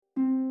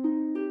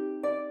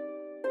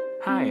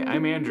Hi,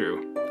 I'm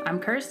Andrew, I'm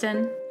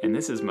Kirsten. and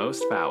this is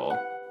Most Foul.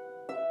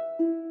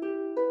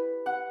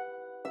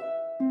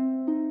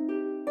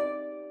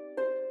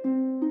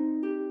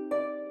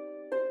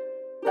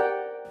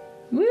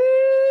 Woo!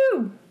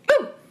 Woo!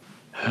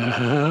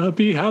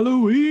 Happy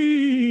Halloween!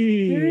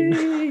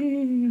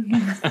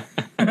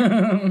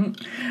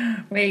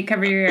 Wait,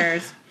 cover your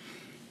ears.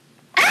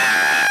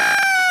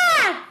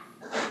 Ah!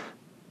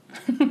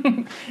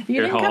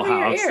 Your whole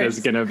house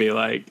is going to be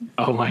like,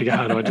 oh my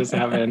God, what just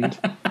happened?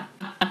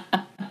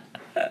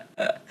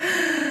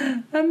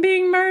 I'm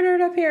being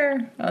murdered up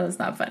here. Oh, that's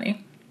not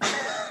funny.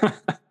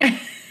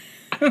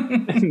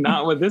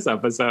 Not with this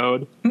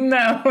episode.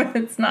 No,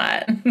 it's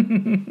not.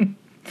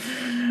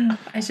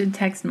 I should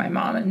text my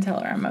mom and tell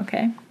her I'm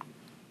okay.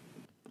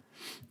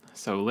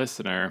 So,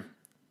 listener,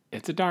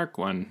 it's a dark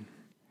one.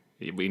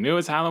 We knew it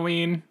was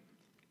Halloween.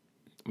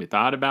 We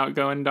thought about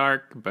going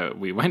dark, but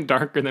we went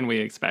darker than we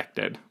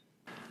expected.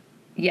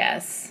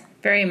 Yes,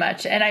 very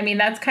much. And I mean,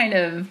 that's kind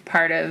of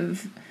part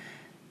of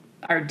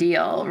our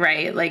deal,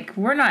 right? Like,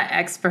 we're not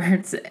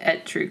experts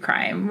at true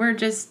crime. We're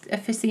just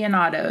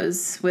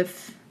aficionados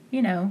with,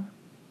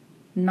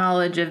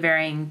 knowledge of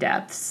varying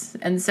depths.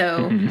 And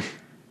so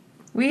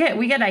we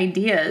get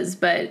ideas,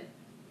 but,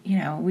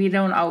 we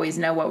don't always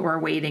know what we're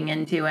wading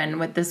into. And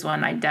with this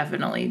one, I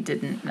definitely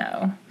didn't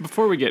know.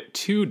 Before we get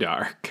too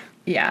dark.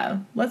 Yeah,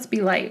 let's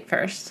be light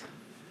first.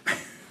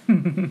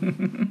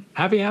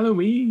 Happy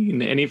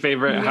Halloween! Any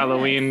favorite Yes.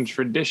 Halloween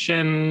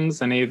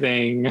traditions?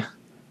 Anything?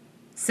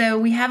 So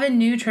we have a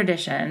new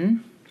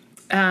tradition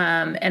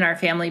in our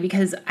family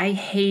because I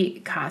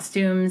hate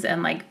costumes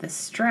and like the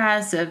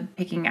stress of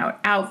picking out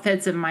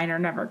outfits, and mine are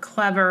never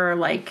clever.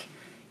 Like,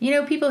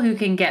 people who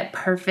can get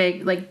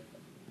perfect, like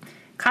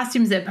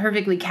costumes that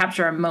perfectly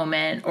capture a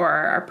moment or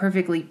are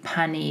perfectly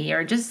punny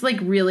or just like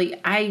really,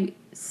 I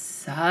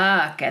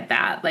suck at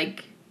that,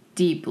 like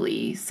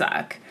deeply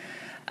suck.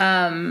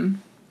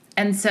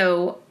 And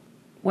so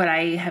what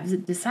I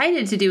have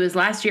decided to do is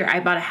last year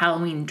I bought a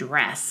Halloween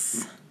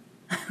dress.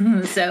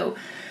 So,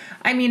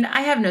 I mean,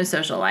 I have no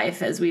social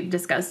life, as we've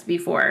discussed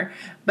before,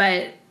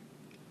 but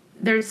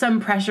there's some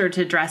pressure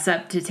to dress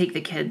up to take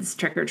the kids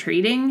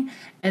trick-or-treating.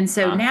 And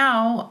so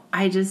now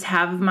I just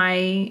have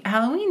my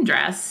Halloween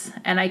dress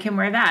and I can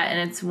wear that,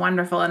 and it's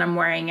wonderful, and I'm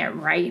wearing it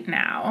right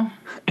now.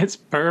 It's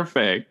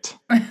perfect.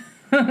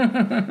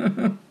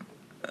 When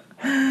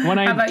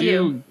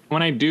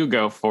I do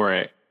go for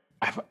it,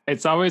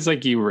 it's always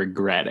like you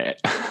regret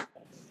it.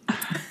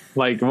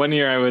 Like one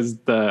year I was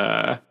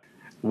the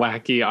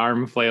wacky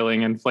arm flailing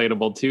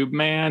inflatable tube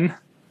man.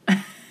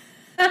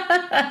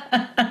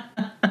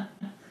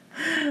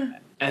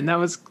 And that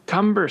was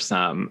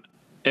cumbersome.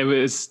 It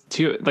was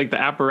too, like the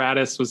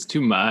apparatus was too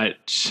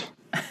much.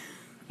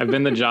 I've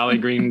been the Jolly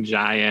Green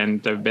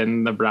Giant. I've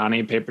been the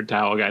Brownie paper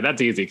towel guy.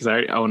 That's easy because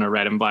I own a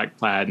red and black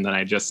plaid, and then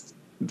I just,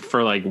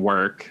 for like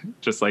work,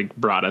 just like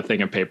brought a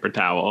thing of paper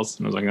towels.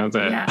 And I was like, that's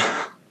it.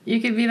 Yeah,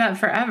 you could be that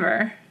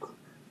forever.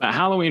 But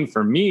Halloween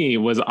for me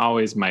was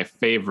always my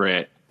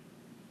favorite,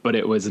 but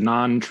it was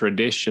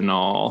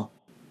non-traditional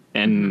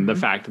in the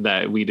fact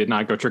that we did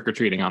not go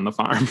trick-or-treating on the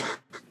farm.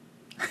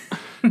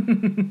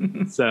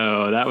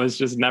 So that was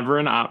just never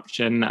an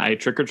option. I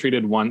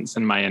trick-or-treated once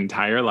in my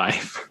entire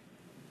life.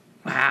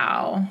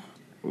 Wow.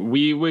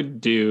 We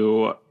would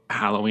do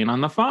Halloween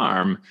on the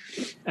farm,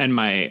 and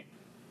my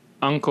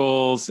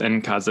uncles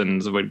and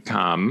cousins would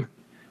come.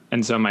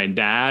 And so my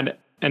dad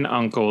and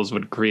uncles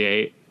would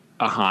create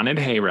a haunted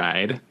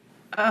hayride.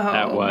 Oh,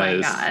 that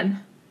was my God.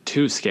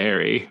 Too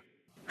scary.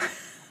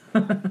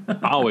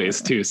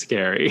 Always too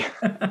scary.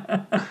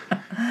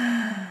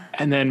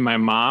 And then my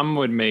mom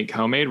would make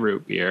homemade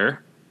root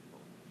beer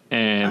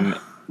and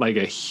like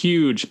a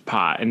huge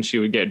pot, and she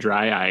would get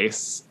dry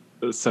ice.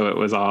 So it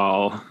was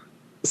all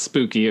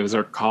spooky. It was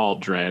our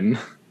cauldron.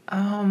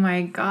 Oh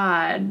my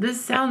God.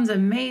 This sounds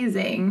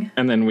amazing.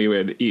 And then we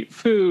would eat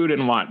food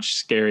and watch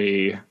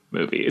scary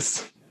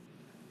movies.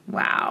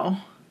 Wow.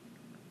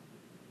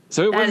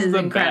 So it That was is the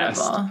incredible.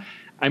 best.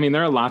 I mean,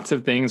 there are lots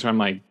of things where I'm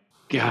like,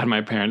 God,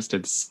 my parents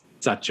did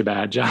such a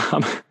bad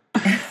job.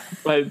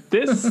 But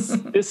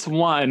this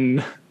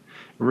one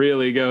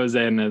really goes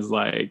in as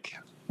like,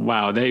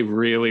 wow, they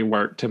really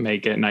worked to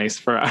make it nice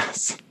for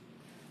us.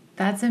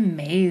 That's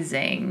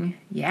amazing.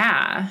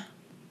 Yeah.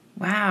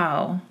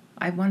 Wow.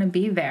 I want to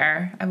be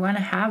there. I want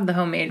to have the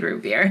homemade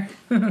root beer.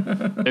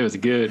 It was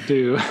good,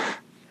 too.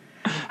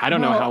 I don't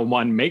know how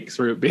one makes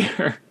root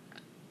beer.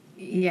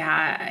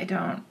 Yeah, I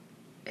don't.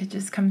 It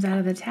just comes out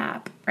of the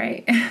tap,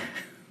 right?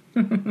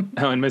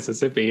 Oh, in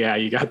Mississippi, yeah,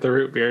 you got the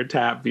root beer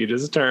tap. You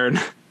just turn.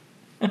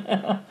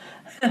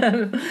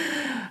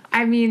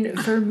 I mean,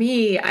 for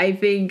me, I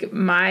think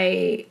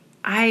I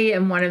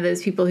am one of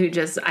those people who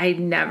I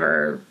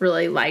never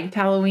really liked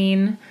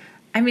Halloween.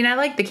 I mean, I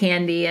like the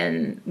candy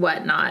and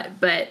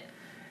whatnot, but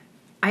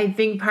I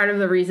think part of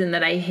the reason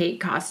that I hate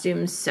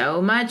costumes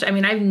so much, I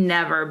mean, I've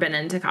never been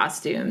into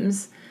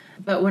costumes,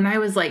 but when I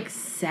was like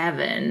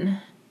 7,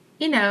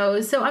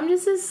 so I'm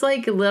just this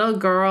like little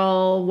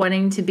girl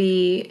wanting to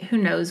be who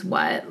knows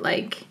what,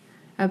 like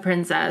a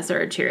princess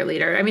or a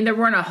cheerleader. I mean, there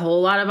weren't a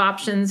whole lot of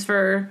options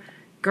for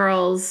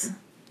girls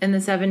in the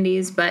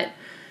 70s, but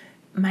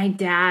my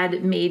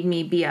dad made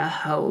me be a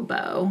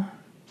hobo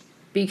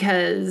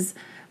because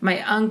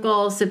my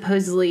uncle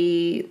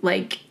supposedly,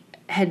 like,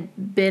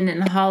 had been in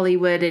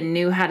Hollywood and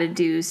knew how to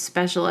do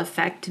special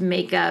effect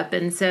makeup.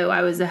 And so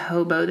I was a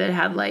hobo that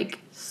had, like,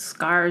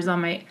 scars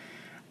on my...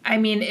 I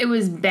mean, it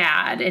was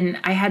bad. And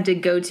I had to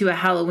go to a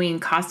Halloween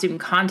costume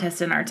contest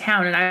in our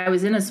town. And I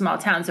was in a small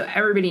town, so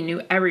everybody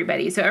knew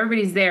everybody. So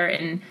everybody's there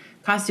in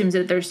costumes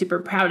that they're super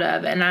proud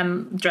of. And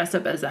I'm dressed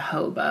up as a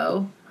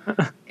hobo.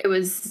 It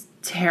was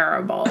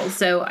terrible.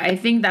 So I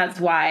think that's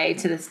why,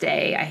 to this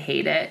day, I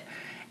hate it.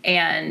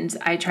 And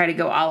I try to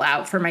go all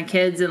out for my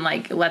kids and,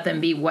 like, let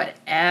them be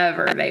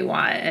whatever they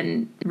want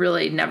and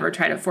really never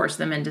try to force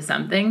them into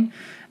something.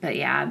 But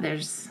yeah,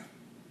 there's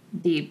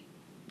deep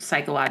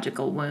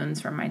psychological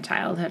wounds from my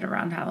childhood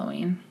around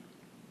Halloween.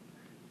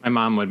 My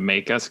mom would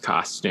make us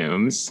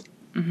costumes,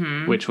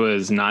 which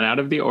was not out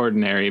of the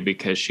ordinary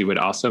because she would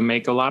also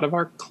make a lot of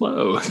our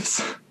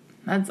clothes.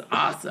 That's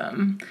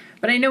awesome.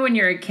 But I know when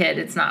you're a kid,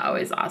 it's not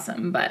always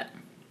awesome, but...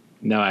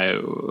 No, I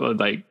would,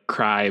 like,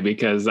 cry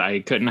because I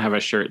couldn't have a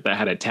shirt that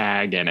had a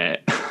tag in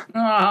it.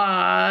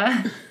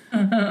 Aww.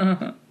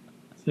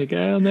 It's like,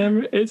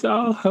 it's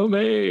all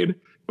homemade.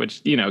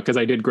 Which, you know, because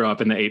I did grow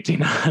up in the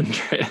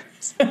 1800s.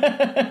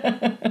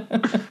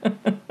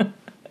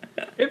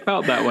 It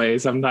felt that way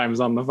sometimes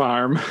on the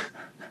farm.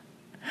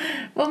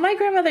 Well, my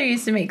grandmother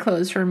used to make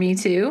clothes for me,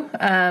 too,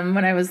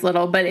 when I was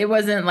little. But it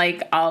wasn't,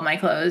 like, all my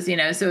clothes, you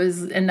know. So it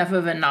was enough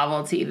of a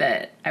novelty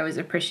that I was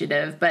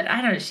appreciative. But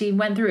I don't know. She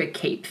went through a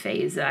cape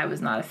phase that I was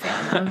not a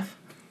fan of.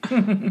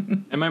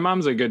 And my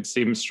mom's a good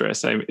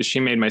seamstress. She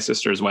made my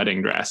sister's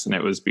wedding dress, and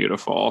it was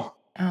beautiful.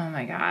 Oh,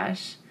 my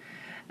gosh.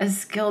 A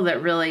skill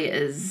that really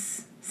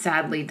is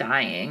sadly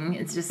dying.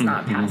 It's just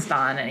not passed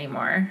on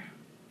anymore.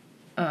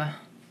 Ugh.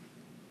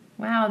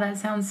 Wow, that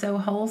sounds so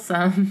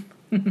wholesome.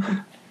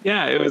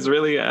 Yeah, it was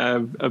really a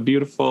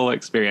beautiful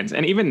experience.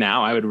 And even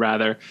now,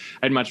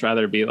 I'd much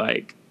rather be,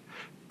 like,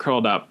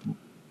 curled up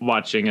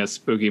watching a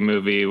spooky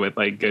movie with,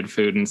 like, good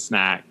food and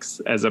snacks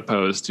as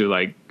opposed to,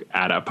 like,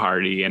 at a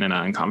party in an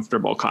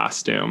uncomfortable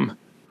costume.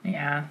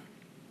 Yeah.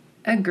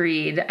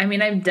 Agreed. I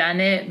mean, I've done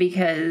it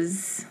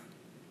because,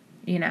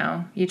 you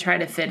know, you try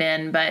to fit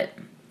in, but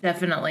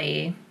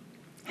definitely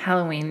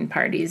Halloween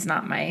parties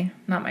not my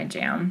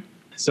jam.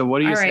 So what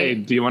do you say?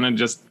 Right. Do you want to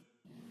just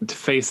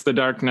face the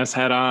darkness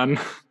head on?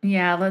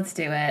 Yeah, let's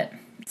do it.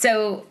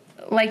 So,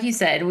 like you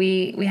said,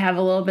 we have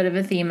a little bit of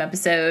a theme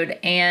episode,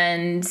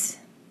 and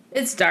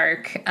it's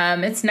dark.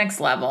 It's next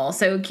level,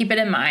 so keep it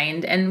in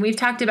mind. And we've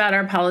talked about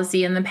our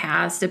policy in the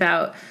past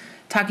about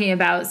talking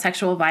about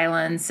sexual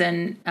violence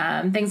and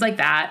things like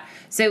that.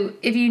 So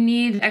if you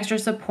need extra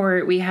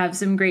support, we have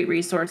some great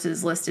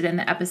resources listed in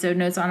the episode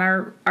notes on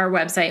our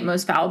website,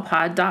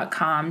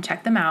 mostfoulpod.com.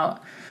 Check them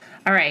out.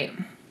 All right,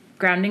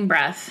 grounding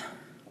breath.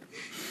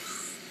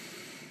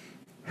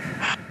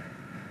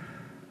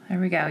 There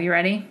we go. You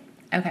ready?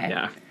 Okay.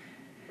 Yeah.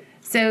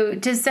 So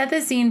to set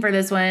the scene for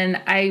this one,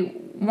 I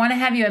want to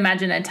have you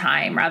imagine a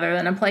time rather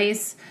than a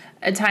place,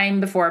 a time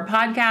before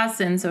podcasts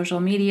and social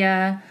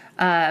media,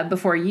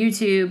 before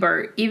YouTube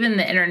or even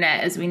the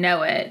internet as we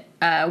know it,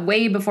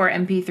 way before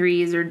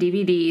MP3s or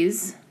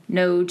DVDs,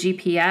 no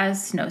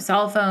GPS, no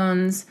cell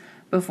phones,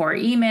 before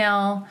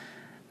email.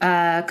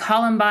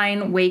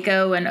 Columbine,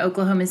 Waco, and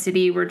Oklahoma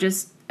City were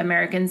just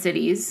American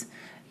cities.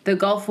 The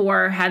Gulf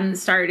War hadn't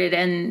started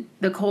and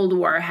the Cold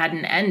War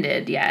hadn't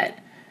ended yet.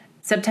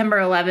 September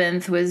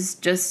 11th was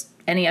just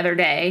any other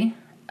day.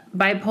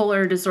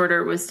 Bipolar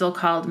disorder was still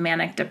called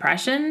manic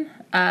depression,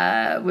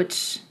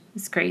 which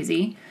is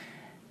crazy.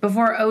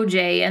 Before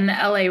OJ and the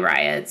LA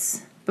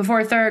riots.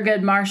 Before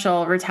Thurgood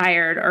Marshall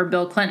retired or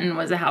Bill Clinton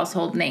was a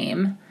household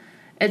name.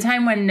 A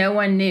time when no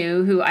one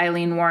knew who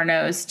Eileen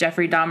Wuornos,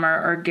 Jeffrey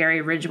Dahmer, or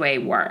Gary Ridgway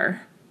were.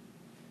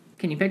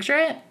 Can you picture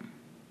it?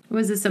 It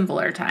was a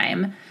simpler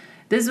time.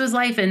 This was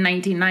life in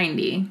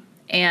 1990,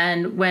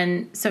 and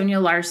when Sonia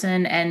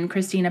Larson and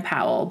Christina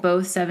Powell,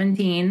 both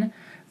 17,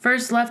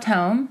 first left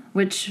home,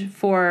 which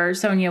for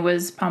Sonia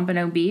was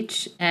Pompano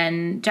Beach,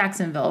 and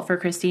Jacksonville for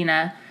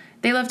Christina,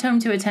 they left home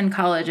to attend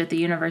college at the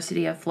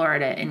University of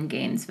Florida in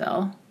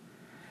Gainesville.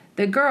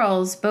 The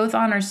girls, both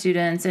honor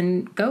students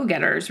and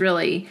go-getters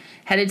really,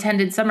 had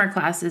attended summer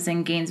classes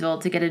in Gainesville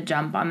to get a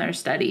jump on their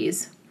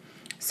studies.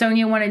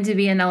 Sonia wanted to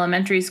be an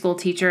elementary school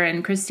teacher,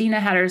 and Christina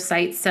had her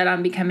sights set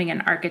on becoming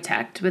an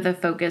architect with a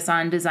focus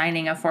on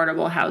designing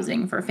affordable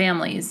housing for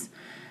families.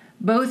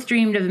 Both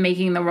dreamed of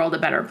making the world a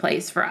better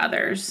place for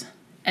others,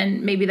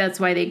 and maybe that's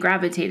why they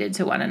gravitated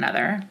to one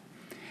another.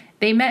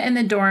 They met in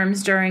the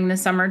dorms during the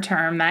summer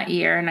term that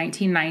year,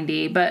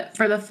 1990, but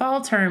for the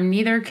fall term,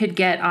 neither could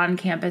get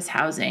on-campus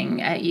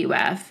housing at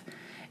UF.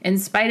 In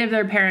spite of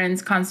their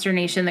parents'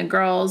 consternation, the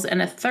girls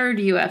and a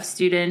third UF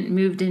student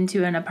moved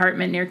into an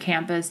apartment near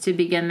campus to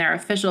begin their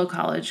official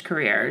college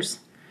careers.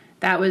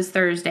 That was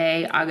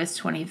Thursday, August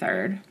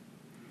 23rd.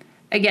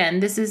 Again,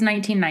 this is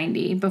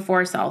 1990,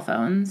 before cell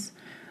phones.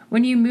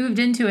 When you moved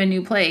into a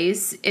new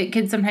place, it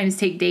could sometimes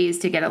take days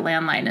to get a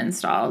landline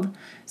installed.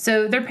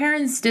 So their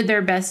parents did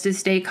their best to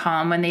stay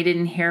calm when they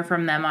didn't hear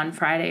from them on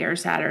Friday or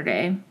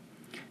Saturday.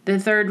 The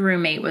third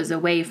roommate was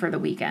away for the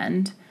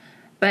weekend.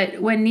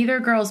 But when neither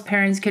girl's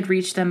parents could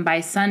reach them by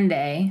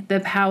Sunday,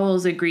 the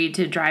Powells agreed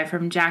to drive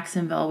from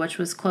Jacksonville, which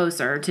was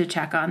closer, to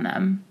check on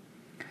them.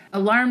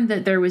 Alarmed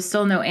that there was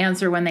still no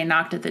answer when they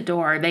knocked at the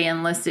door, they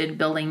enlisted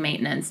building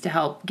maintenance to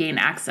help gain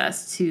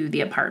access to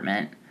the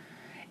apartment.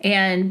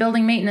 And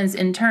building maintenance,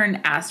 in turn,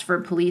 asked for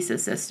police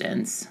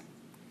assistance.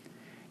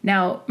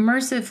 Now,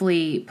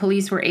 mercifully,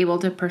 police were able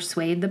to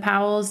persuade the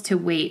Powells to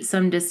wait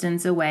some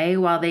distance away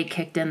while they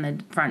kicked in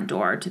the front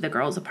door to the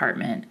girls'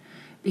 apartment,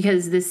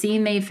 because the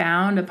scene they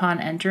found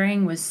upon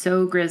entering was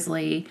so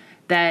grisly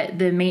that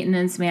the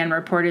maintenance man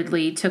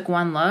reportedly took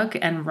one look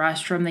and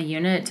rushed from the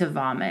unit to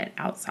vomit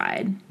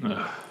outside.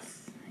 Ugh.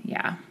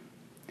 Yeah.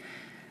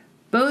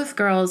 Both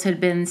girls had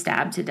been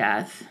stabbed to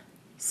death,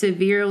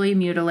 severely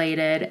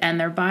mutilated, and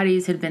their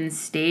bodies had been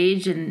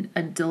staged in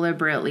a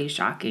deliberately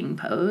shocking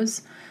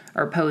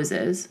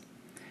poses.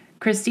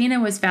 Christina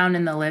was found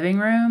in the living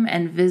room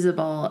and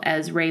visible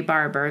as Ray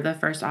Barber, the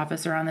first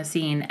officer on the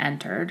scene,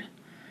 entered.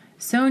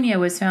 Sonia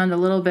was found a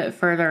little bit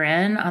further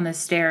in on the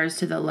stairs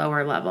to the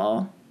lower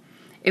level.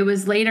 It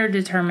was later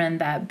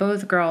determined that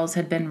both girls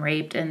had been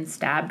raped and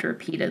stabbed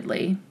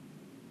repeatedly.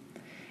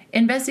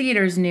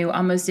 Investigators knew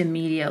almost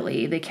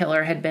immediately the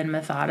killer had been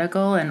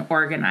methodical and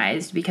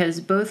organized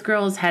because both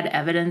girls had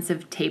evidence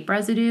of tape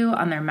residue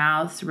on their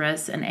mouths,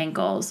 wrists, and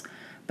ankles,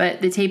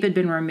 but the tape had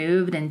been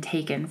removed and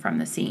taken from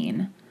the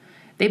scene.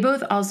 They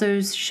both also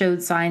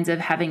showed signs of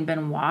having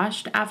been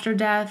washed after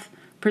death,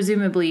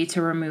 presumably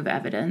to remove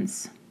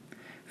evidence.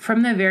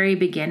 From the very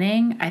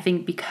beginning, I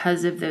think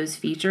because of those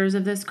features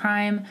of this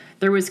crime,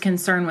 there was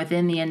concern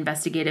within the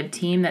investigative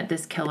team that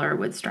this killer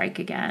would strike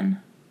again.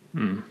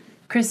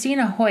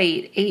 Christina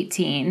Hoyt,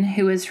 18,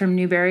 who was from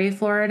Newberry,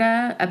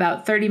 Florida,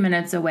 about 30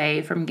 minutes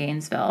away from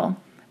Gainesville,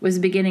 was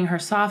beginning her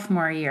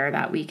sophomore year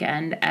that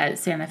weekend at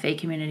Santa Fe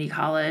Community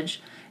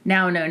College,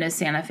 now known as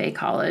Santa Fe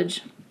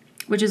College,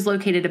 which is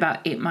located about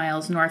 8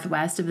 miles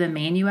northwest of the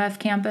main UF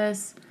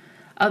campus.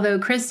 Although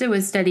Krista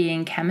was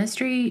studying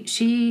chemistry,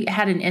 she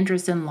had an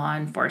interest in law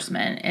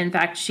enforcement. In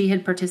fact, she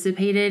had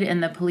participated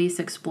in the Police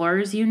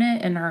Explorers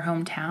unit in her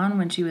hometown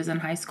when she was in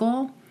high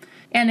school.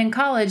 And in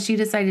college, she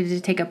decided to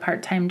take a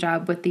part-time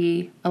job with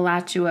the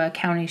Alachua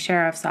County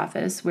Sheriff's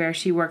Office, where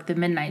she worked the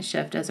midnight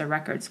shift as a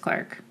records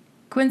clerk.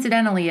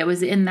 Coincidentally, it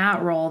was in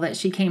that role that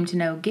she came to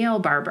know Gail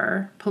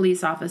Barber,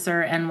 police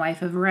officer and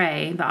wife of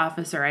Ray, the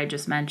officer I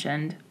just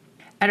mentioned.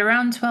 At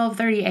around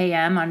 12:30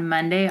 a.m. on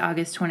Monday,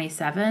 August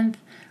 27th,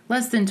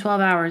 less than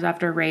 12 hours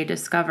after Ray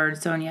discovered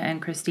Sonia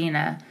and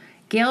Christina,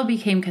 Gail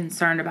became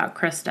concerned about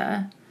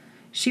Krista.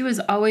 She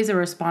was always a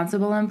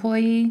responsible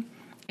employee,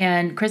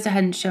 and Krista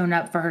hadn't shown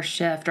up for her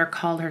shift or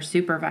called her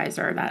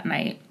supervisor that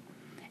night.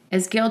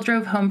 As Gail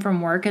drove home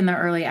from work in the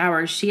early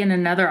hours, she and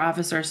another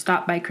officer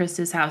stopped by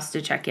Krista's house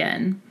to check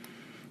in.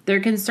 Their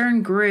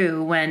concern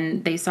grew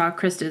when they saw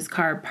Krista's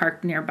car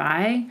parked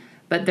nearby,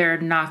 but their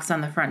knocks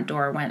on the front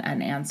door went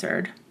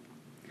unanswered.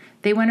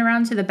 They went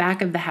around to the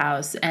back of the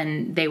house,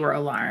 and they were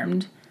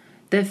alarmed.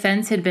 The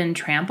fence had been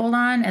trampled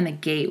on, and the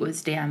gate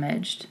was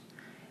damaged.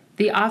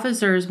 The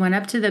officers went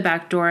up to the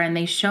back door, and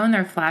they shone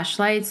their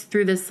flashlights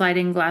through the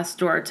sliding glass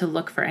door to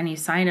look for any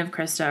sign of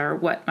Krista or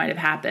what might have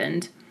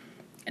happened.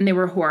 And they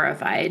were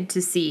horrified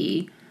to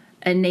see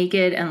a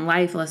naked and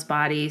lifeless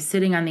body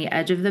sitting on the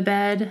edge of the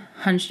bed,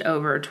 hunched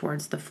over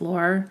towards the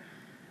floor.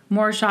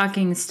 More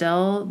shocking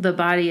still, the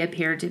body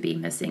appeared to be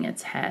missing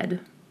its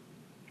head.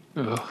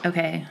 Ugh.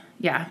 Okay,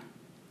 yeah.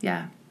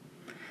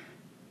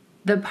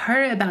 The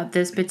part about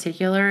this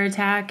particular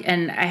attack,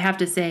 and I have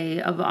to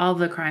say, of all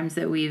the crimes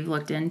that we've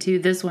looked into,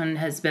 this one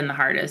has been the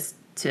hardest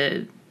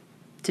to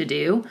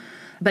do.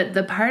 But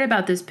the part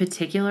about this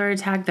particular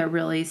attack that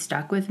really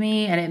stuck with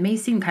me, and it may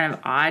seem kind of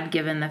odd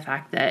given the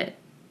fact that,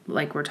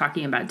 like, we're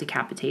talking about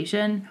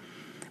decapitation,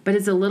 but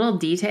it's a little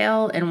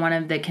detail in one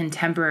of the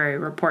contemporary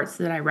reports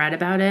that I read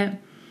about it.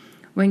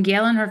 When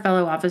Gail and her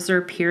fellow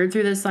officer peered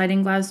through the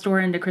sliding glass door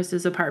into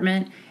Krista's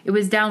apartment, it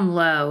was down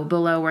low,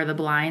 below where the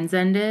blinds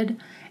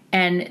ended,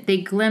 and they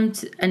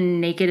glimpsed a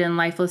naked and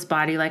lifeless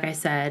body, like I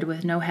said,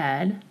 with no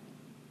head.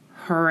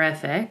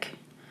 Horrific.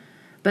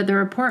 But the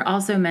report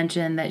also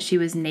mentioned that she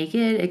was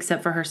naked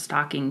except for her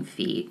stocking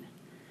feet.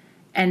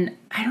 And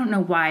I don't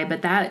know why,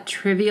 but that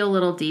trivial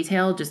little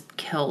detail just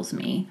kills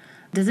me.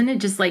 Doesn't it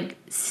just, like,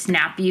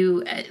 snap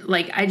you?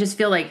 Like, I just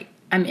feel like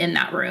I'm in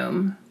that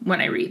room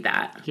when I read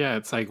that. Yeah,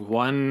 it's like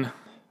one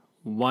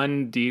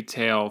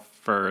detail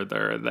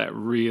further that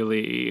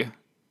really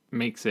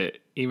makes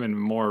it even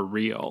more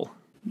real.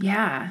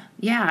 Yeah.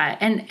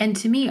 And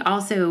to me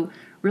also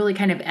really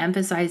kind of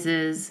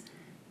emphasizes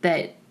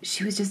that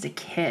she was just a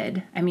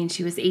kid. I mean,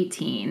 she was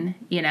 18,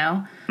 you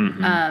know?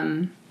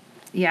 Mm-hmm.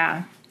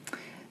 Yeah.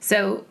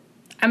 So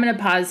I'm going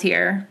to pause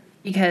here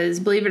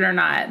because, believe it or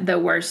not, the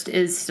worst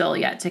is still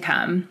yet to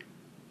come.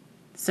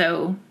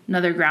 So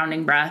another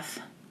grounding breath.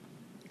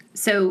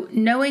 So,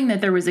 knowing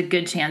that there was a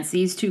good chance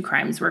these two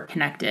crimes were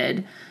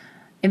connected,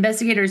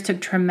 investigators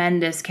took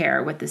tremendous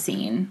care with the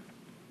scene.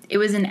 It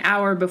was an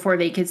hour before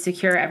they could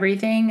secure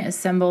everything,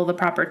 assemble the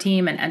proper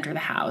team, and enter the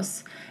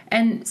house.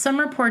 And some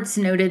reports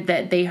noted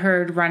that they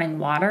heard running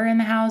water in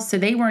the house, so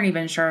they weren't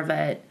even sure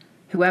that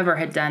whoever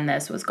had done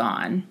this was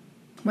gone.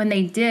 When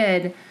they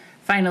did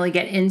finally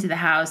get into the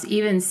house,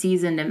 even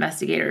seasoned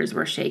investigators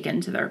were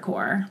shaken to their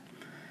core.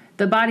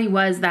 The body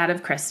was that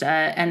of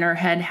Krista, and her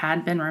head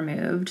had been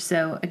removed.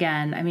 So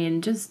again, I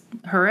mean, just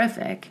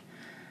horrific.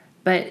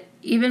 But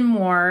even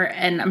more,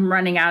 and I'm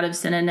running out of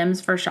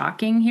synonyms for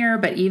shocking here,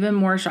 but even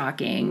more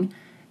shocking,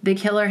 the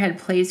killer had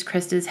placed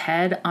Krista's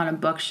head on a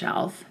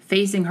bookshelf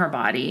facing her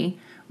body,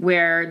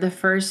 where the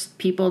first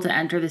people to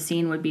enter the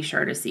scene would be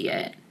sure to see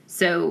it.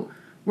 So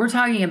we're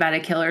talking about a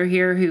killer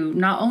here who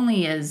not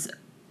only is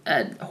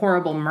a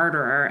horrible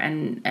murderer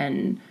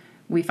and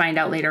we find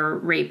out later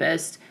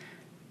rapist,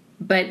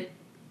 but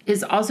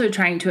is also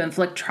trying to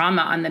inflict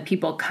trauma on the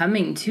people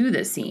coming to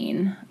the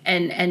scene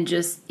and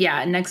just,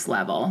 next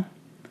level.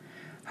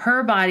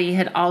 Her body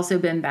had also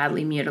been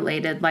badly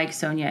mutilated, like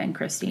Sonia and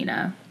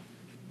Christina.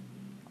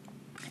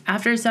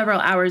 After several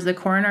hours, the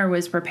coroner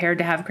was prepared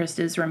to have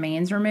Krista's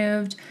remains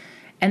removed,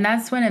 and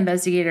that's when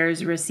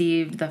investigators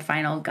received the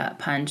final gut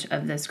punch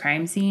of this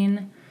crime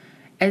scene.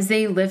 As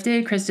they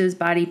lifted Krista's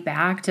body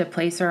back to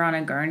place her on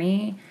a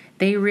gurney,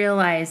 they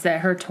realized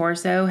that her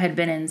torso had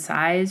been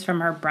incised from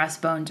her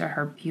breastbone to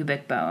her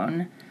pubic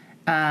bone.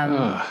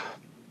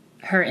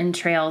 Her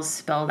entrails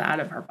spilled out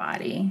of her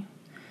body.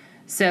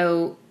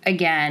 So,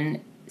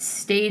 again,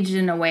 staged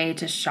in a way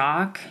to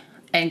shock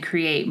and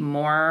create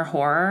more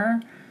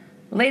horror.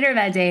 Later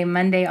that day,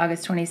 Monday,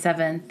 August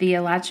 27th, the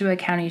Alachua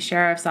County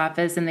Sheriff's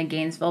Office and the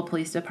Gainesville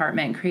Police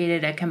Department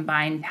created a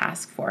combined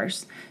task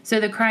force. So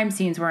the crime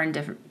scenes were in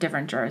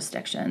different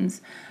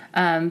jurisdictions.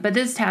 But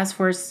this task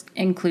force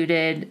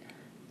included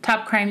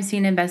top crime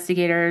scene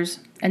investigators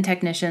and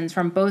technicians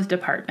from both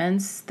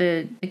departments,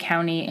 the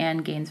county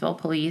and Gainesville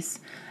Police,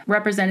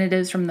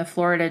 representatives from the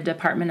Florida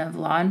Department of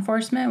Law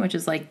Enforcement, which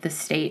is like the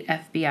state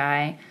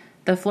FBI,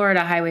 the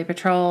Florida Highway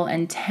Patrol,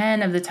 and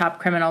 10 of the top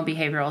criminal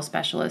behavioral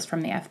specialists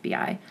from the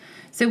FBI.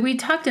 So we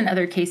talked in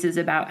other cases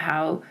about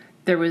how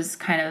there was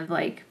kind of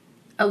like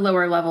a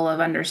lower level of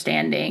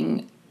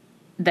understanding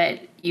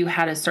that you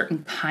had a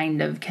certain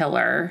kind of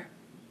killer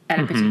at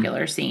a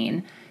particular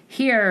scene.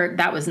 Here,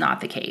 that was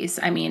not the case.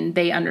 I mean,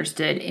 they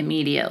understood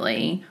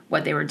immediately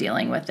what they were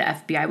dealing with. The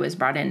FBI was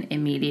brought in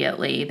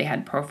immediately. They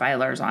had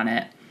profilers on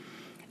it.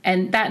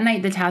 And that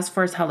night, the task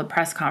force held a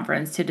press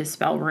conference to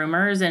dispel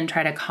rumors and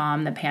try to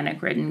calm the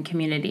panic-ridden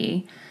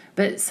community.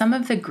 But some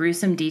of the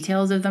gruesome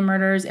details of the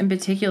murders, in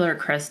particular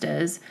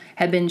Krista's,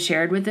 had been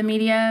shared with the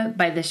media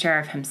by the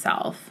sheriff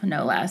himself,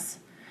 no less.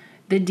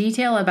 The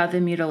detail about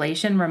the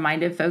mutilation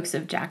reminded folks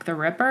of Jack the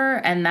Ripper,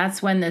 and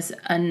that's when this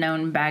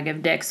unknown bag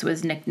of dicks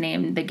was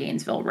nicknamed the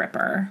Gainesville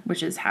Ripper,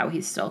 which is how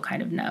he's still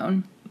kind of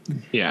known.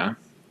 Yeah.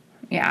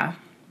 Yeah.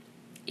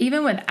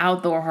 Even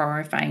without the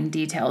horrifying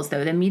details,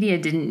 though, the media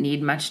didn't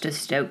need much to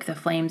stoke the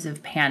flames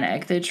of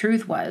panic. The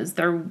truth was,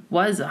 there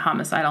was a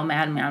homicidal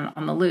madman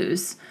on the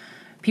loose.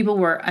 People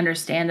were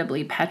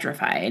understandably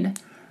petrified.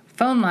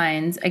 Phone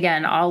lines,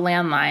 again, all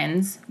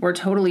landlines, were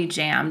totally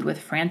jammed with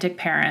frantic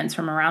parents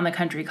from around the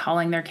country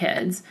calling their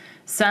kids,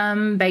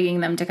 some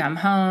begging them to come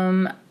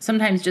home,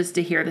 sometimes just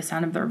to hear the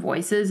sound of their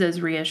voices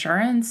as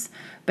reassurance.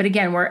 But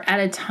again, we're at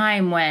a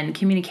time when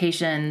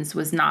communications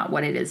was not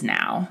what it is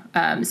now.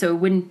 So it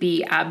wouldn't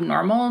be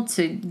abnormal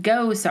to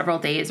go several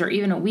days or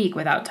even a week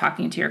without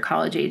talking to your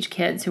college-age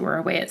kids who were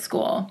away at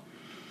school.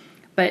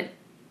 But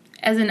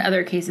as in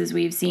other cases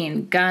we've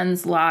seen,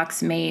 guns,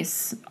 locks,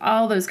 mace,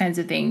 all those kinds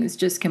of things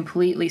just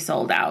completely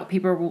sold out.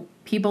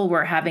 People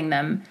were having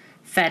them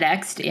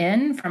FedExed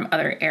in from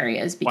other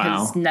areas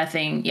because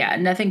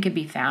nothing could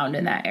be found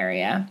in that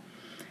area.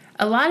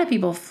 A lot of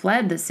people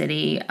fled the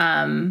city,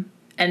 and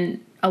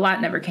a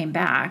lot never came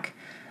back.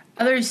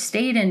 Others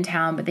stayed in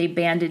town, but they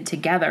banded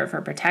together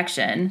for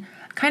protection,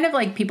 kind of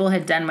like people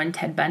had done when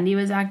Ted Bundy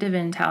was active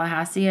in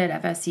Tallahassee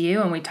at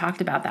FSU, and we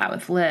talked about that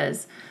with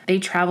Liz. They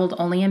traveled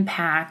only in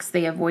packs,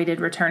 they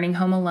avoided returning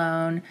home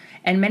alone,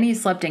 and many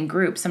slept in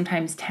groups,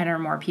 sometimes 10 or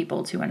more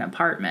people to an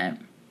apartment.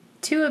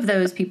 Two of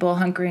those people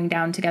hunkering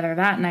down together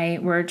that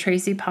night were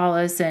Tracy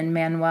Paulus and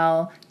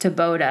Manuel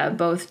Taboda,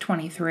 both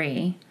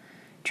 23.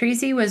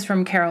 Tracy was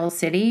from Carroll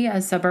City,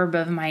 a suburb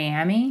of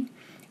Miami.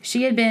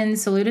 She had been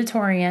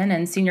salutatorian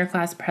and senior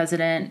class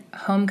president,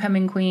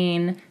 homecoming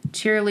queen,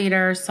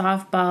 cheerleader,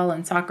 softball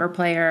and soccer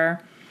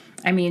player.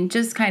 I mean,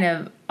 just kind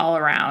of all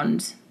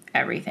around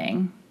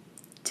everything.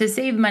 To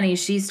save money,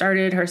 she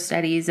started her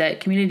studies at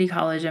community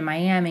college in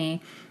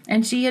Miami,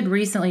 and she had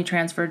recently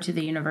transferred to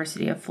the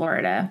University of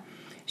Florida.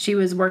 She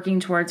was working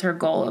towards her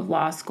goal of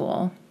law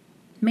school.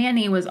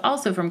 Manny was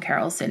also from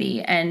Carroll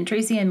City, and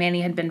Tracy and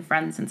Manny had been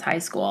friends since high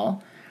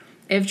school.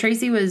 If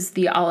Tracy was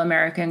the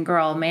all-American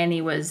girl,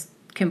 Manny was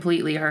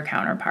completely her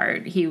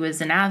counterpart. He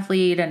was an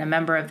athlete and a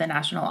member of the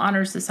National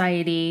Honor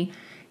Society.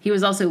 He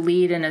was also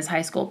lead in his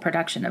high school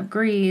production of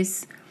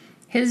Grease.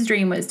 His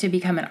dream was to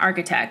become an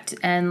architect,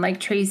 and like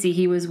Tracy,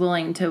 he was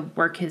willing to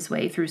work his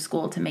way through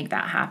school to make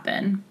that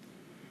happen.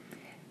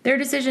 Their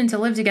decision to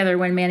live together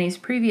when Manny's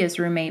previous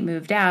roommate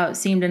moved out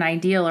seemed an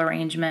ideal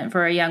arrangement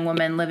for a young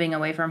woman living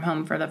away from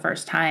home for the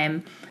first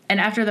time. And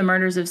after the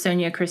murders of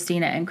Sonia,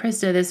 Christina, and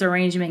Krista, this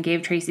arrangement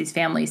gave Tracy's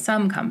family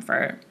some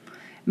comfort.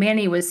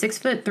 Manny was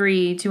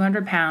 6'3",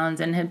 200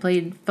 pounds, and had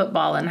played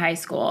football in high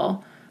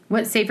school.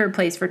 What safer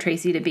place for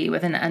Tracy to be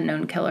with an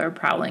unknown killer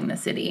prowling the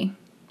city?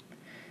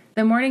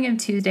 The morning of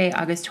Tuesday,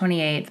 August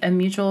 28th, a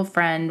mutual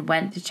friend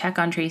went to check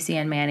on Tracy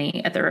and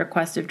Manny at the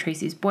request of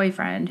Tracy's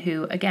boyfriend,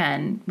 who,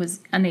 again, was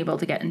unable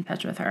to get in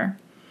touch with her.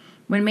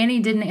 When Manny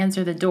didn't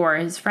answer the door,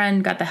 his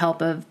friend got the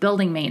help of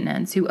building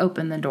maintenance, who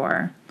opened the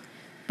door.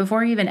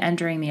 Before even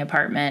entering the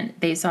apartment,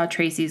 they saw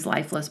Tracy's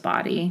lifeless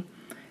body.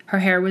 Her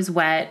hair was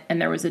wet,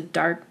 and there was a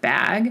dark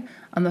bag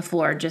on the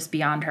floor just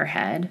beyond her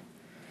head.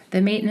 The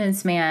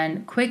maintenance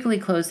man quickly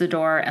closed the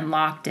door and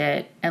locked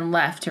it and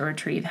left to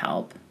retrieve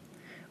help.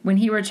 When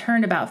he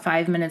returned about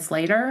 5 minutes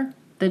later,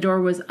 the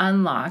door was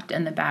unlocked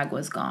and the bag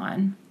was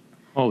gone.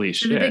 Holy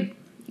shit.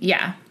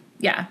 Yeah.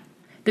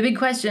 The big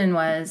question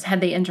was,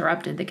 had they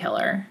interrupted the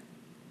killer?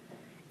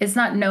 It's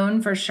not known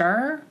for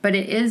sure, but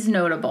it is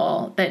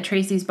notable that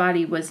Tracy's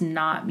body was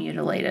not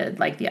mutilated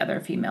like the other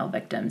female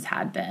victims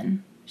had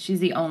been. She's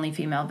the only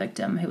female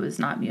victim who was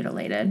not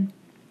mutilated.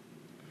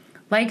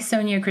 Like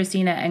Sonia,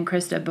 Christina, and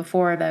Krista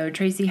before, though,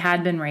 Tracy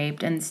had been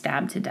raped and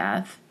stabbed to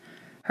death.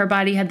 Her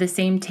body had the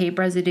same tape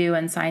residue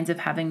and signs of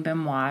having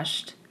been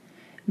washed.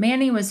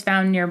 Manny was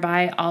found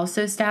nearby,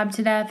 also stabbed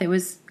to death. It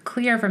was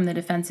clear from the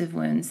defensive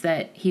wounds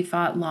that he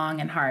fought long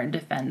and hard to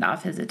fend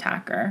off his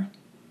attacker.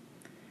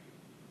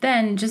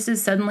 Then, just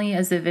as suddenly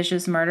as the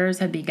vicious murders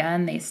had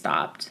begun, they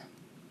stopped.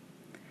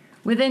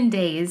 Within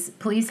days,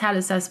 police had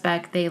a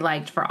suspect they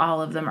liked for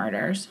all of the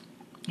murders.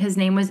 His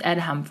name was Ed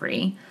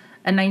Humphrey,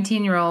 a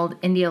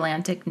 19-year-old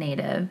Indialantic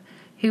native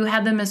who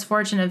had the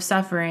misfortune of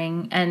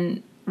suffering,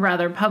 and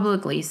rather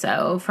publicly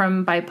so,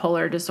 from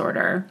bipolar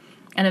disorder,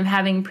 and of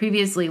having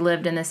previously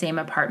lived in the same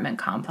apartment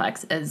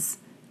complex as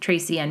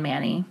Tracy and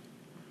Manny.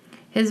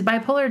 His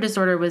bipolar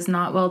disorder was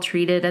not well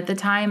treated at the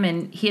time,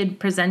 and he had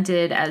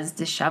presented as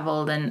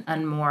disheveled and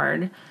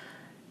unmoored.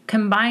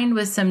 Combined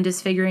with some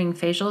disfiguring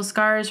facial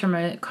scars from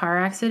a car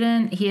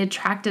accident, he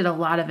attracted a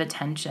lot of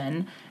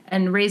attention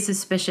and raised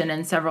suspicion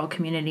in several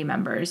community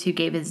members who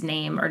gave his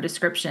name or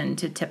description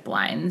to tip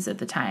lines at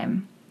the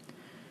time.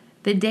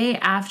 The day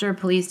after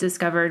police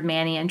discovered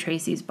Manny and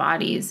Tracy's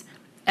bodies,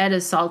 Ed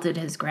assaulted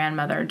his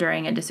grandmother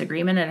during a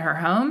disagreement at her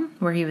home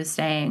where he was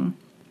staying.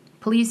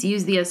 Police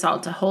used the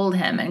assault to hold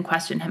him and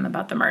question him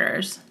about the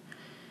murders.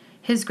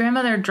 His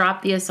grandmother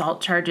dropped the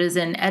assault charges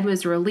and Ed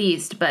was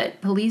released,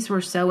 but police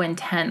were so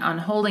intent on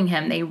holding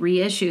him, they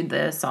reissued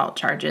the assault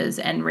charges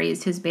and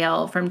raised his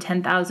bail from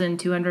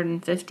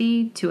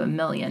 $10,250 to $1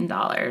 million.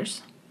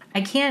 I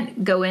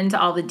can't go into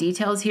all the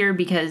details here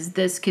because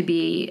this could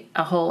be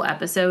a whole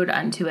episode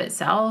unto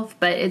itself,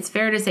 but it's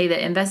fair to say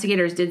that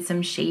investigators did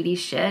some shady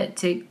shit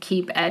to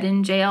keep Ed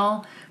in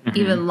jail,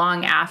 even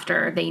long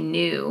after they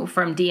knew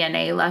from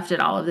DNA left at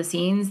all of the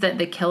scenes that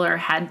the killer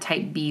had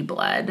type B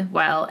blood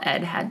while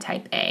Ed had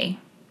type A.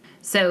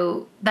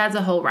 So that's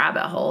a whole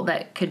rabbit hole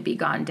that could be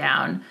gone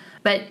down.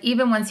 But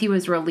even once he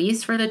was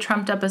released for the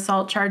trumped-up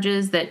assault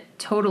charges that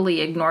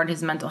totally ignored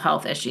his mental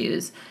health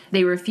issues,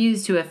 they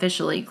refused to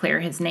officially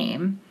clear his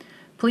name.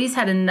 Police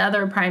had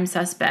another prime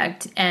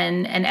suspect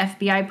and an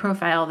FBI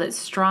profile that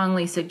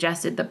strongly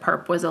suggested the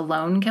perp was a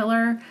lone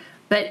killer,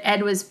 but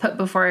Ed was put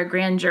before a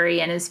grand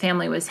jury and his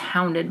family was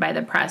hounded by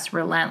the press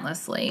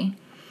relentlessly.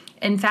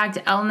 In fact,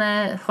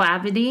 Elna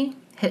Hlavidi,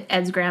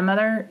 Ed's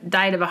grandmother,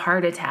 died of a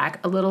heart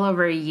attack a little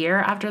over a year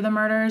after the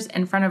murders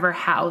in front of her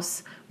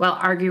house while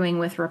arguing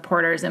with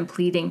reporters and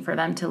pleading for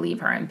them to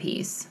leave her in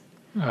peace.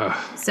 Ugh.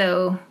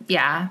 So,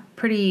 yeah,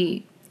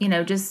 pretty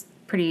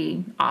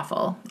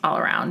awful all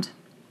around.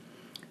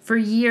 For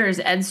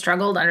years, Ed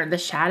struggled under the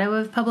shadow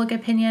of public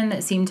opinion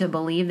that seemed to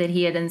believe that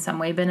he had in some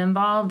way been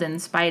involved in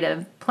spite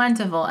of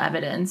plentiful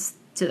evidence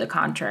to the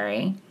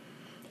contrary.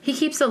 He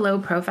keeps a low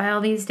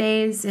profile these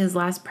days. His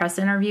last press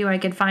interview I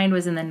could find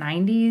was in the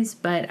 90s,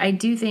 but I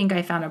do think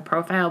I found a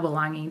profile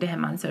belonging to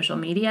him on social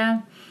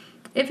media.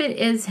 If it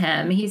is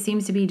him, he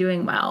seems to be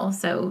doing well,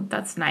 so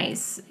that's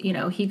nice. You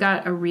know, he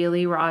got a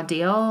really raw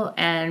deal,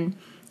 and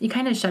you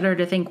kind of shudder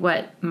to think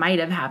what might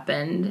have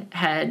happened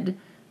had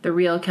the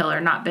real killer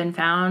not been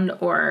found,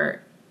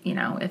 or, you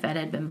know, if Ed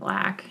had been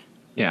black.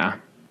 Yeah.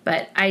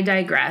 But I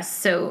digress.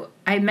 So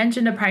I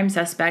mentioned a prime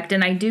suspect,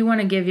 and I do want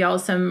to give y'all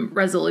some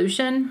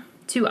resolution.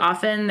 Too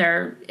often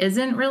there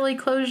isn't really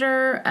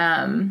closure.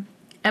 And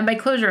by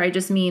closure, I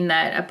just mean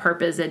that a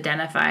perp is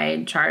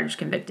identified, charged,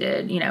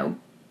 convicted, you know,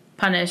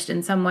 punished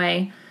in some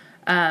way.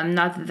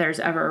 Not that there's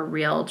ever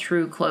real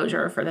true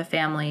closure for the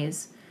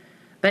families.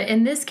 But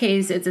in this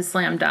case, it's a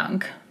slam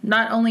dunk.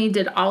 Not only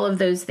did all of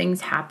those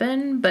things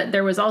happen, but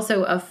there was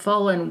also a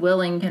full and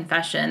willing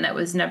confession that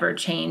was never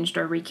changed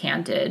or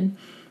recanted.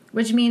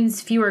 which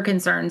means fewer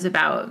concerns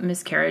about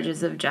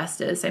miscarriages of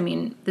justice. I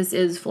mean, this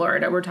is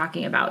Florida we're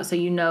talking about, so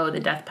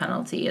the death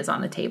penalty is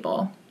on the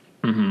table.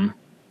 Mm-hmm.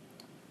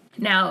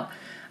 Now,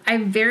 I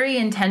very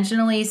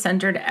intentionally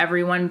centered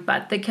everyone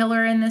but the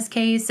killer in this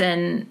case,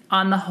 and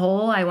on the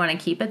whole, I want to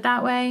keep it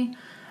that way.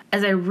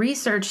 As I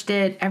researched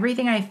it,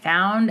 everything I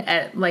found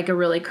at like a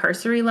really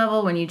cursory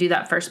level when you do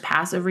that first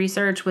pass of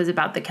research was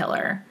about the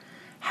killer.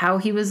 How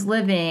he was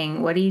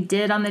living, what he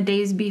did on the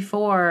days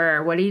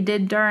before, what he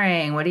did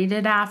during, what he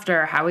did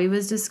after, how he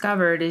was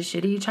discovered, his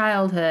shitty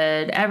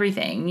childhood,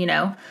 everything,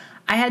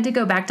 I had to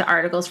go back to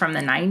articles from the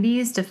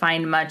 90s to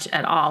find much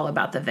at all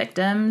about the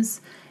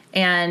victims,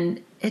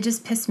 and it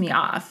just pissed me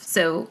off.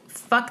 So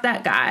fuck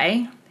that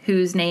guy,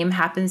 whose name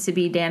happens to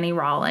be Danny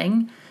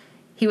Rawling.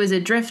 He was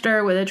a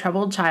drifter with a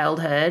troubled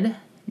childhood,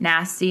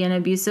 nasty and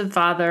abusive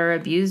father,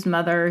 abused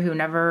mother who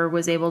never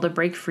was able to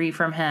break free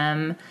from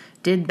him,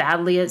 did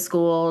badly at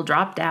school,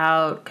 dropped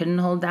out, couldn't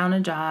hold down a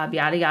job,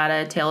 yada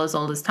yada, tale as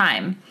old as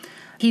time.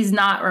 He's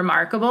not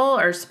remarkable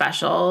or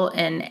special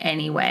in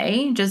any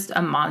way, just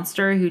a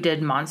monster who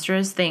did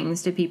monstrous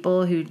things to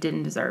people who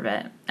didn't deserve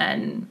it.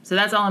 And so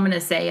that's all I'm going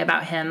to say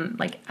about him,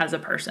 like, as a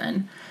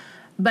person.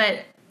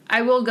 But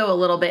I will go a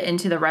little bit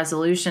into the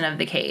resolution of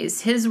the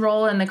case. His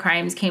role in the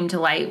crimes came to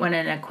light when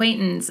an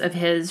acquaintance of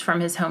his from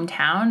his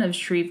hometown of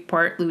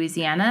Shreveport,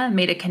 Louisiana,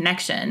 made a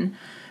connection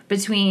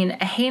between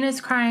a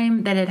heinous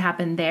crime that had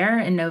happened there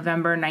in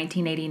November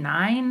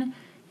 1989,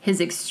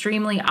 his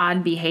extremely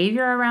odd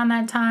behavior around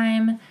that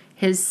time,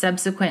 his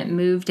subsequent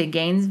move to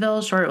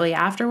Gainesville shortly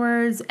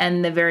afterwards,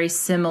 and the very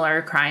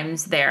similar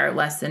crimes there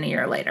less than a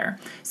year later.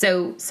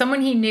 So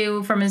someone he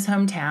knew from his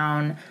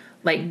hometown,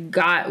 like,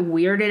 got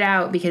weirded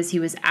out because he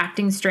was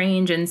acting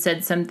strange and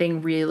said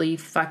something really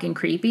fucking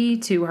creepy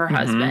to her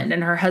husband.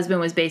 And her husband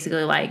was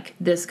basically like,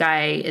 this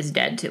guy is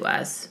dead to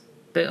us.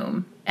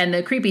 Boom. And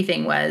the creepy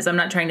thing was, I'm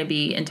not trying to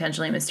be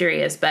intentionally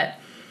mysterious, but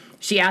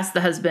she asked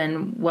the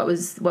husband, what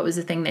was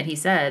the thing that he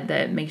said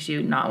that makes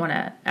you not want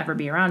to ever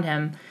be around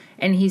him?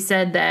 And he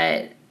said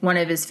that one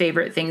of his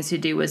favorite things to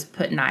do was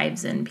put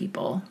knives in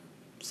people.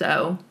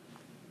 So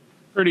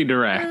pretty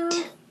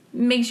direct.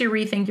 Makes you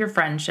rethink your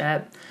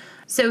friendship.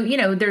 So,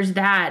 there's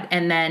that.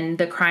 And then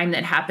the crime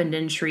that happened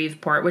in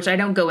Shreveport, which I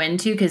don't go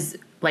into because,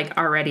 like,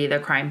 already the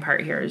crime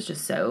part here is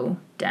just so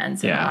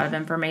dense and a lot of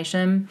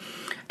information.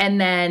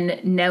 And then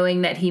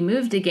knowing that he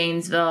moved to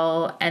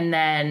Gainesville, and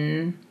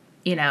then,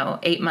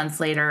 8 months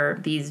later,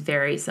 these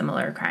very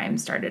similar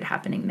crimes started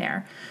happening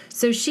there.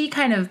 So she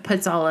kind of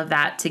puts all of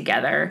that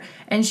together,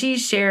 and she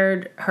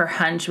shared her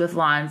hunch with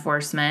law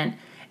enforcement.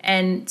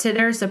 And to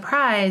their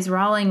surprise,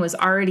 Rawling was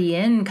already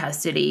in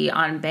custody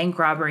on bank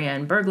robbery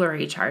and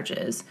burglary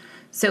charges.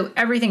 So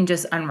everything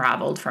just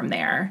unraveled from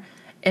there.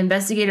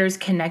 Investigators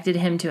connected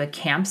him to a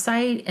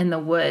campsite in the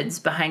woods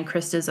behind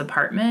Krista's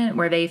apartment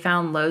where they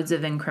found loads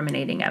of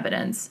incriminating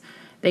evidence.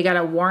 They got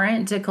a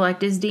warrant to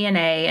collect his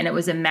DNA, and it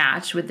was a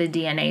match with the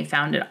DNA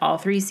found at all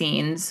three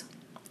scenes.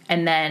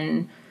 And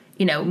then,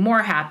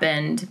 more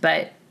happened,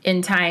 but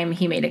in time,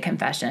 he made a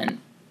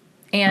confession.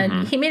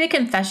 And he made a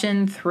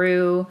confession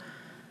through,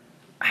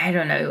 I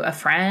don't know, a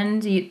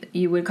friend,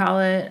 you would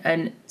call it,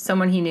 and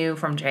someone he knew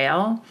from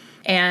jail.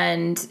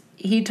 And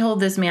he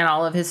told this man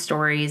all of his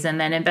stories, and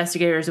then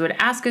investigators would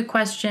ask a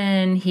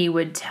question, he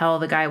would tell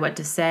the guy what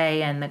to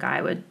say, and the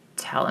guy would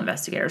tell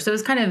investigators. So it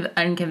was kind of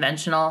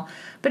unconventional.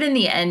 But in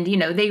the end,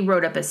 they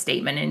wrote up a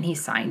statement and he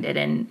signed it.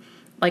 And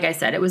like I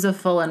said, it was a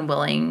full and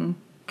willing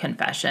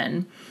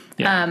confession.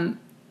 Yeah.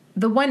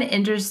 The one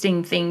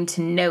interesting thing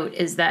to note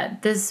is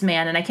that this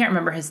man, and I can't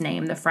remember his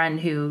name, the friend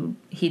who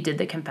he did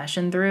the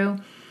confession through,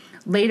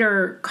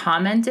 later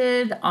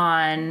commented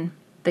on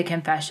the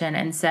confession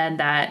and said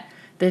that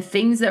the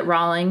things that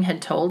Rawling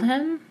had told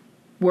him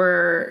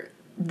were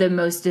the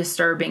most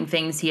disturbing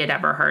things he had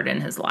ever heard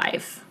in his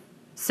life.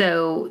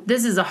 So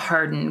this is a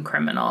hardened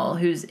criminal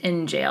who's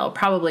in jail,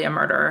 probably a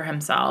murderer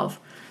himself,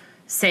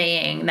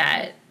 saying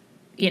that,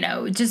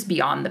 just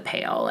beyond the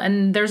pale.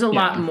 And there's a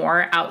lot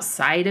more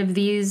outside of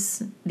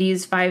these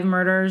 5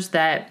 murders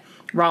that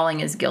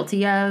Rawling is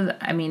guilty of.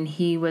 I mean,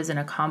 he was an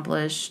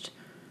accomplished,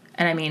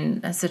 and I mean,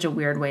 that's such a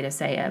weird way to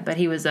say it, but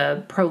he was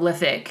a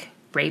prolific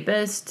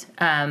rapist.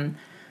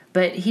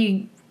 But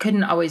he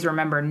couldn't always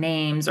remember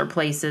names or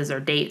places or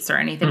dates or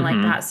anything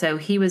like that. So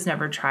he was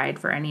never tried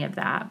for any of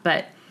that.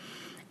 But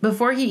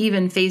before he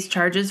even faced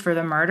charges for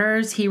the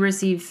murders, he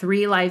received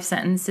 3 life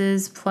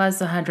sentences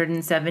plus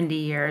 170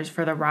 years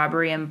for the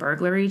robbery and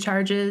burglary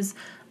charges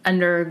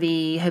under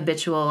the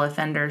habitual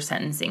offender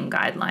sentencing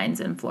guidelines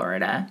in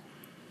Florida.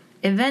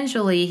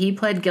 Eventually, he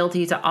pled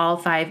guilty to all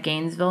 5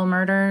 Gainesville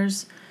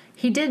murders.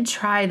 He did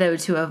try, though,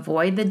 to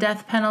avoid the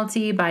death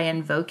penalty by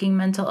invoking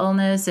mental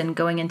illness and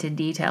going into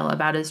detail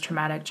about his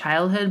traumatic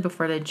childhood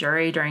before the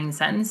jury during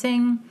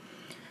sentencing.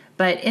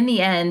 But in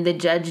the end, the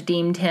judge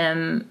deemed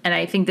him, and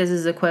I think this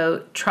is a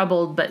quote,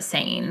 troubled but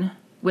sane,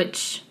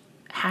 which,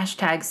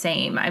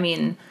 #same. I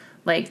mean,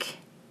 like,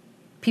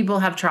 people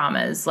have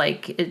traumas.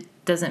 Like, it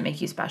doesn't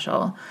make you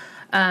special.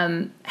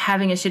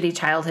 Having a shitty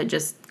childhood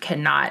just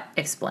cannot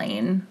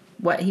explain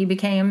what he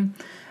became.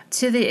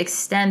 to the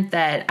extent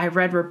that I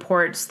read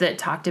reports that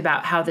talked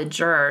about how the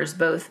jurors,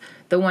 both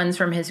the ones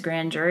from his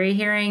grand jury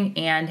hearing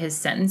and his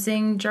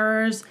sentencing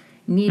jurors,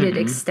 needed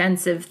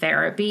extensive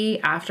therapy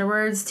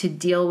afterwards to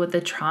deal with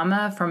the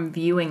trauma from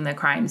viewing the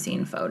crime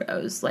scene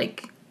photos.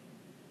 Like,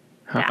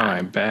 oh,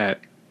 I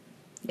bet.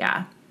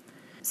 Yeah.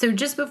 So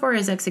just before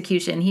his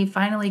execution, he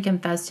finally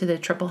confessed to the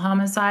triple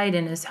homicide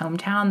in his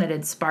hometown that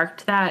had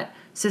sparked that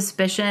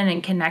suspicion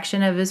and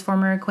connection of his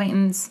former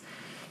acquaintance.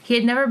 He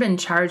had never been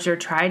charged or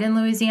tried in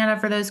Louisiana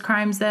for those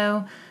crimes,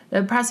 though.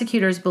 The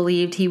prosecutors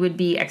believed he would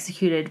be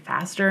executed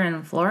faster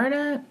in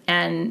Florida,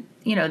 and,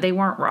 they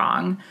weren't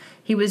wrong.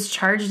 He was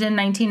charged in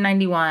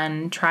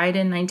 1991, tried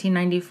in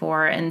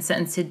 1994, and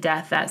sentenced to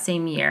death that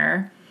same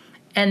year.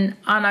 And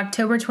on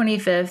October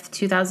 25th,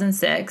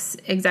 2006,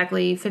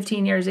 exactly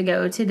 15 years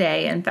ago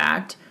today, in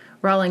fact,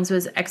 Rawlings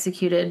was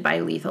executed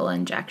by lethal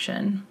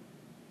injection.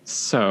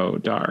 So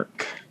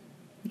dark.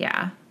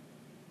 Yeah.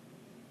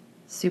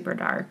 Super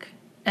dark.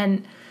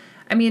 And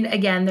I mean,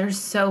 again, there's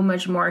so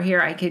much more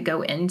here I could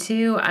go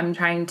into. I'm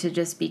trying to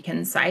just be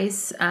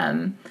concise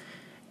and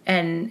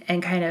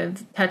kind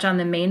of touch on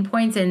the main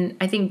points, and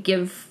I think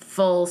give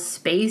full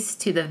space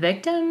to the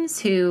victims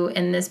who,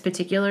 in this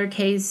particular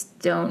case,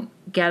 don't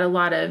get a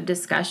lot of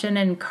discussion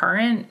in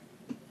current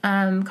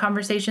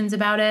conversations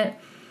about it.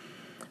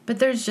 But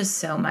there's just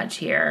so much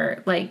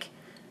here,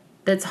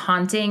 that's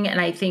haunting,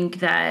 and I think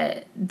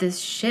that this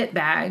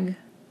shitbag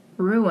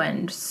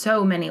ruined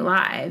so many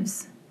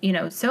lives.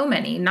 So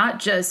many, not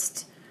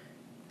just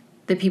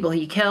the people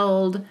he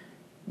killed,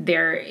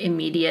 their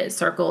immediate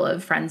circle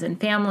of friends and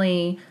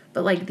family,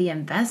 but the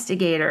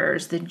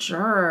investigators, the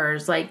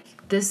jurors.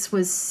 This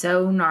was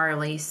so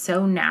gnarly,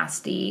 so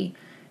nasty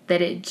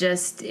that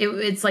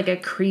it's like a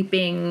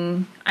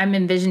creeping, I'm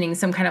envisioning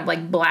some kind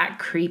of black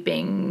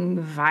creeping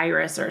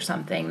virus or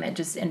something that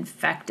just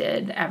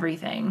infected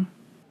everything.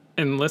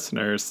 And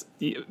listeners,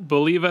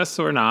 believe us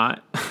or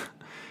not,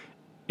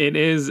 it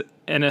is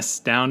an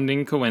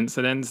astounding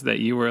coincidence that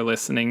you were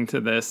listening to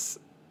this,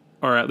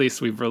 or at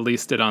least we've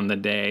released it on the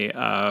day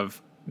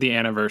of the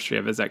anniversary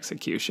of his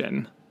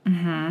execution.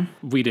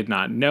 Mm-hmm. We did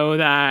not know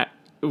that.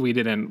 We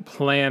didn't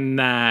plan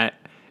that.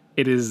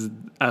 It is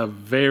a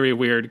very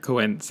weird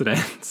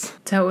coincidence.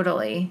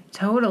 Totally.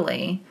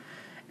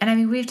 And I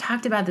mean, we've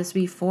talked about this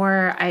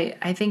before.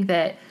 I think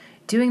that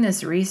doing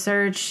this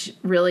research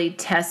really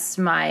tests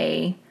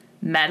my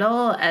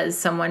mettle as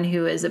someone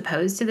who is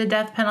opposed to the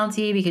death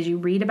penalty, because you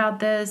read about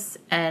this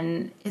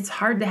and it's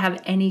hard to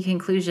have any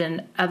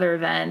conclusion other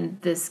than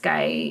this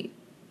guy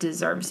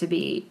deserves to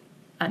be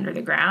under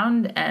the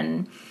ground.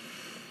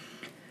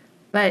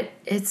 But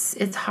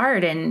it's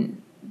hard,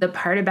 and the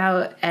part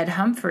about Ed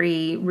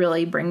Humphrey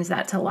really brings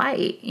that to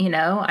light.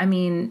 I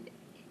mean,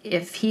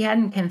 if he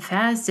hadn't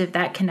confessed, if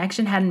that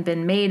connection hadn't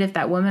been made, if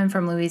that woman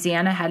from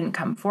Louisiana hadn't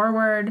come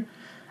forward,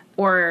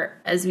 or,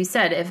 as we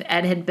said, if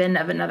Ed had been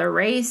of another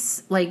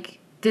race,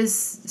 this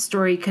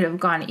story could have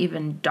gone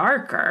even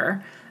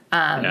darker.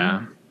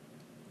 Yeah.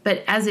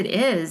 But as it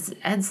is,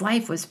 Ed's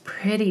life was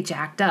pretty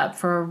jacked up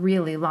for a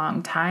really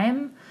long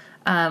time,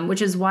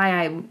 which is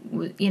why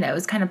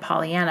it's kind of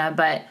Pollyanna,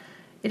 but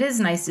it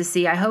is nice to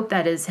see. I hope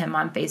that is him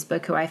on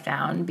Facebook who I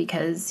found,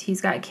 because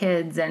he's got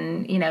kids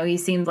and, he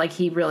seemed like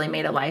he really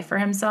made a life for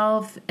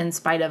himself in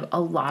spite of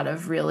a lot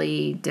of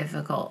really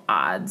difficult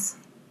odds.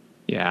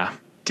 Yeah.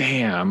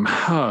 Damn.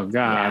 Oh,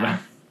 God. Yeah.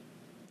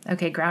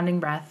 Okay, grounding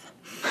breath.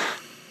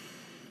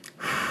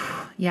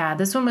 Yeah,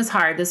 this one was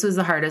hard. This was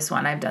the hardest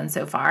one I've done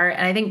so far.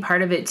 And I think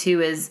part of it, too,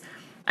 is,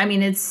 I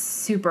mean, it's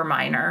super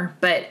minor.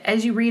 But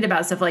as you read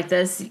about stuff like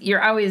this,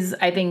 you're always,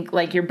 I think,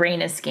 your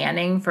brain is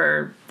scanning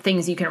for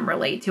things you can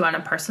relate to on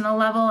a personal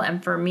level.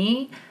 And for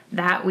me,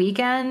 that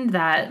weekend,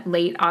 that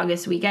late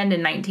August weekend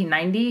in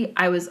 1990,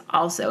 I was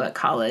also at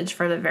college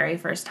for the very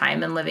first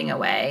time and living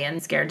away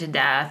and scared to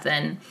death.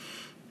 And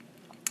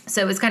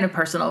so it's kind of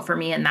personal for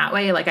me in that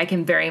way. I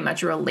can very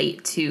much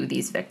relate to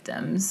these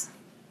victims.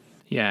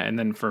 Yeah, and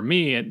then for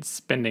me, it's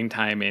spending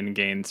time in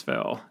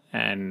Gainesville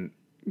and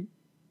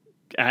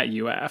at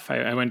UF.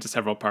 I went to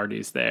several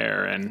parties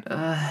there and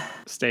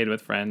stayed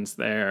with friends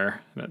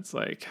there. And it's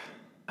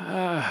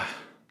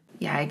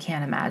Yeah, I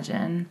can't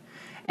imagine.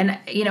 And,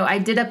 I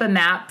did up a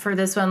map for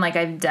this one like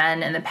I've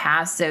done in the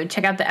past. So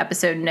check out the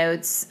episode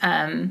notes.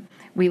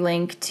 We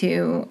link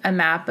to a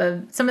map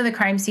of some of the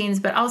crime scenes,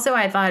 but also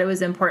I thought it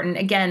was important,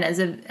 again, as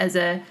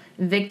a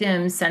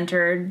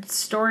victim-centered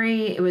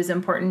story, it was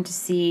important to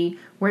see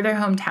where their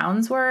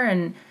hometowns were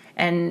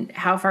and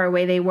how far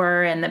away they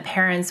were, and the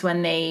parents,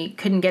 when they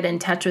couldn't get in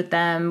touch with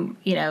them,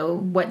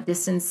 what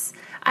distance.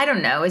 I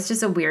don't know. It's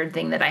just a weird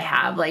thing that I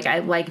have. I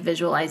like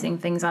visualizing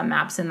things on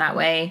maps in that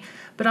way.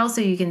 But also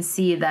you can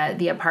see that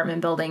the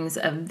apartment buildings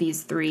of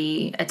these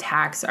three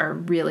attacks are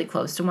really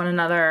close to one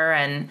another,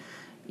 and,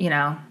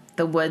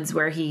 the woods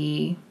where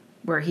he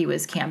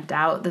was camped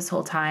out this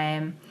whole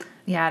time.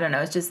 Yeah, I don't know.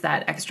 It's just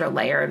that extra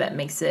layer that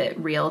makes it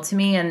real to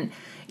me. And,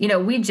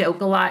 we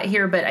joke a lot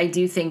here, but I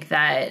do think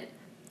that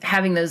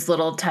having those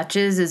little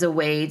touches is a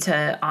way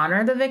to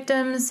honor the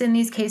victims in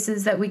these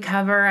cases that we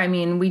cover. I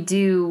mean, we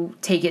do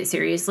take it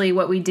seriously,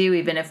 what we do,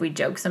 even if we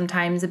joke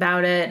sometimes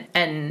about it,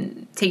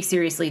 and take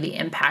seriously the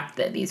impact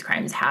that these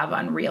crimes have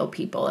on real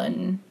people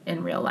in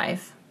real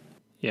life.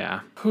 Yeah.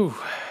 Whew.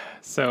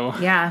 So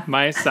yeah.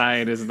 My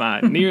side is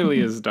not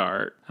nearly as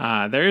dark.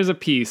 There is a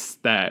piece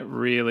that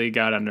really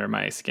got under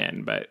my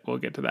skin, but we'll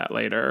get to that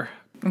later.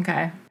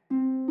 Okay.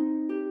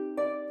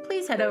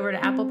 Please head over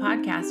to Apple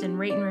Podcasts and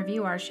rate and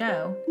review our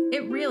show.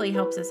 It really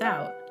helps us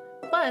out.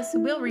 Plus,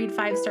 we'll read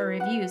 5-star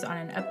reviews on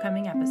an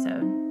upcoming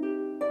episode.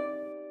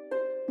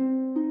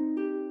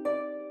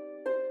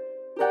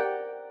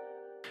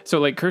 So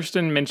like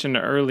Kirsten mentioned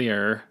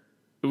earlier,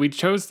 we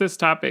chose this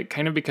topic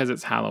kind of because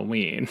it's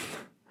Halloween.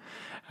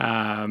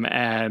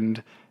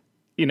 And,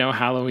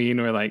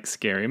 Halloween were like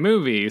scary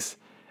movies.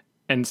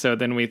 And so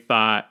then we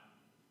thought,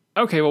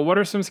 okay, well, what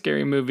are some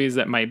scary movies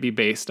that might be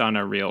based on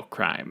a real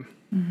crime?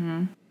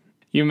 Mm-hmm.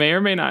 You may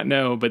or may not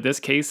know, but this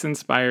case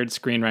inspired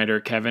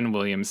screenwriter Kevin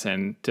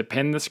Williamson to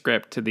pen the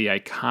script to the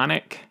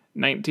iconic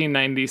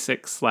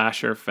 1996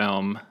 slasher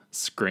film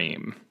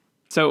Scream.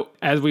 So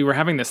as we were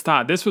having this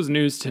thought, this was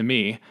news to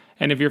me.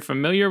 And if you're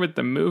familiar with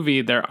the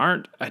movie, there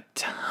aren't a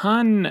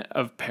ton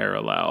of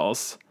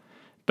parallels,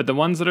 but the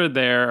ones that are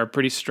there are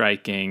pretty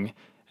striking.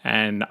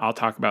 And I'll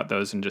talk about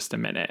those in just a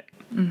minute.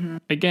 Mm-hmm.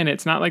 Again,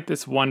 it's not like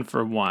this one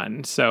for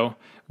one. So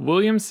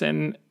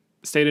Williamson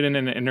stated in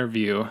an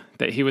interview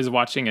that he was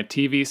watching a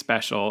TV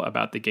special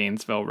about the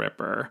Gainesville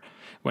Ripper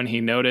when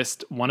he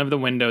noticed one of the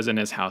windows in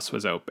his house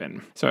was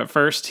open. So at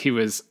first he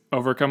was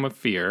overcome with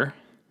fear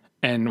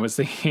and was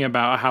thinking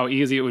about how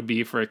easy it would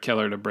be for a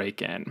killer to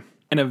break in.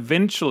 And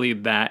eventually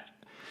that,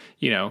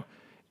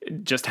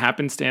 just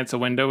happenstance, a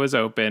window was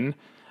open.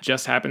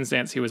 Just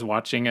happenstance, he was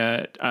watching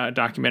a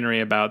documentary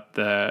about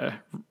the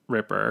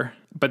Ripper,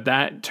 but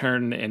that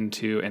turned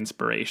into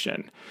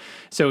inspiration.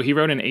 So he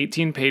wrote an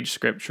 18-page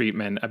script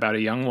treatment about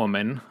a young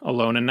woman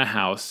alone in a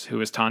house who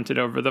was taunted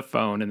over the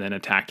phone and then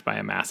attacked by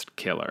a masked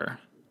killer.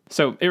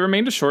 So it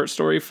remained a short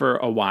story for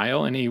a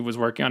while, and he was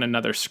working on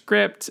another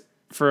script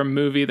for a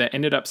movie that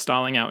ended up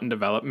stalling out in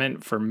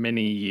development for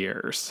many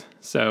years.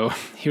 So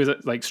he was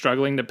like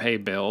struggling to pay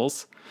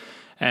bills,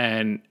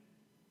 and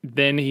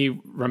then he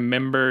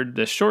remembered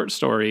the short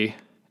story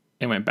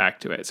and went back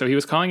to it. So he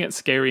was calling it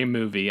Scary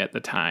Movie at the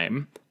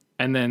time,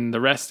 and then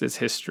the rest is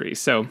history.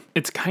 So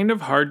it's kind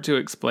of hard to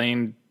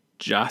explain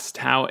just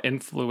how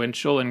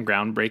influential and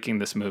groundbreaking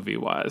this movie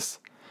was.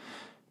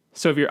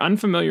 So if you're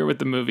unfamiliar with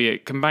the movie,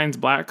 it combines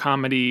black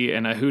comedy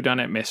and a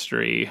whodunit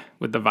mystery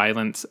with the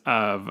violence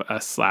of a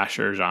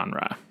slasher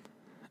genre.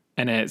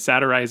 And it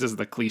satirizes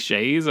the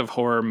cliches of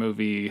horror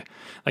movie,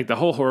 like the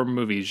whole horror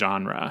movie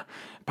genre,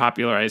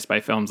 popularized by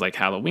films like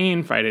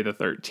Halloween, Friday the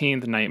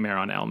 13th, Nightmare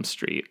on Elm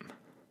Street.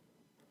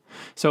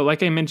 So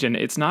like I mentioned,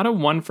 it's not a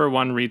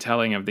one-for-one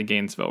retelling of the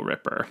Gainesville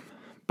Ripper,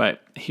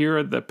 but here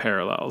are the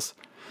parallels.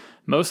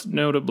 Most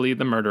notably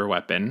the murder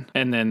weapon,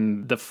 and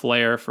then the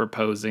flair for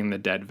posing the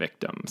dead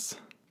victims.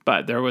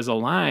 But there was a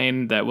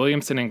line that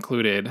Williamson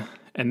included,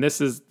 and this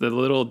is the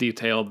little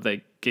detail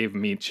that gave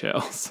me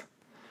chills.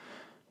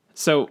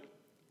 So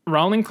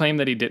Rawling claimed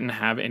that he didn't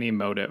have any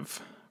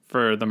motive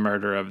for the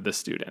murder of the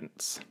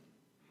students.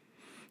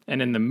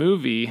 And in the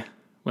movie,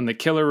 when the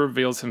killer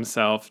reveals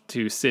himself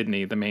to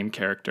Sydney, the main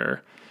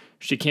character,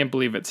 she can't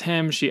believe it's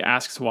him. She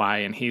asks why,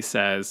 and he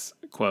says,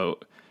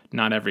 quote,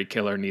 "Not every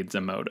killer needs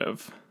a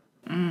motive."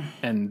 Mm.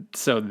 And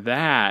so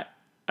that,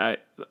 I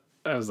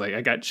was like,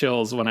 I got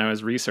chills when I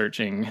was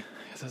researching.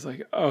 I was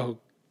like, oh,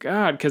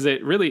 God, because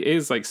it really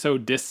is like so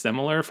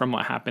dissimilar from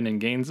what happened in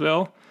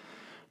Gainesville.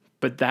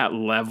 But that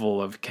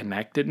level of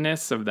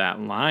connectedness of that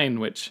line,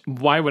 which,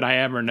 why would I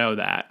ever know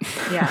that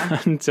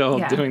until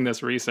doing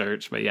this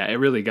research? But yeah, it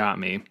really got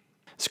me.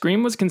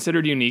 Scream was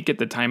considered unique at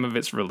the time of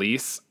its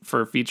release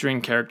for featuring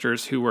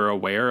characters who were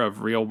aware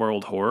of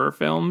real-world horror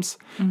films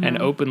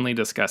and openly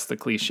discussed the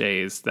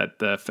cliches that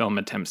the film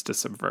attempts to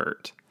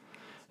subvert.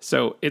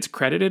 So it's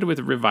credited with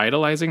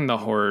revitalizing the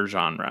horror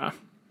genre.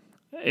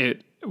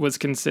 It was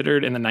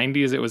considered, in the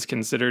 90s, it was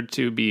considered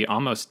to be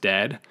almost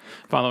dead,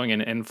 following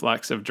an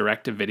influx of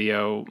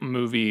direct-to-video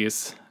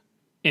movies,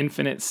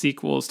 infinite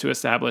sequels to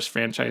established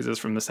franchises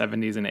from the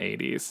 70s and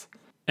 80s.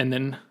 And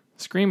then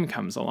Scream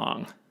comes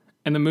along,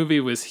 and the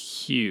movie was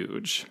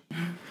huge.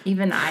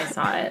 Even I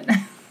saw it.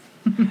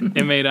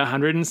 It made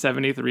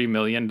 $173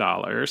 million,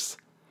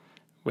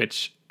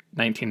 which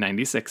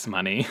 1996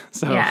 money.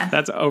 So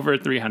that's over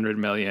 300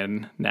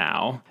 million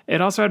now. It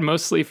also had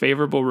mostly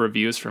favorable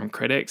reviews from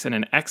critics and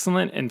an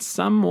excellent and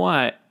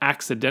somewhat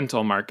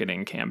accidental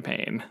marketing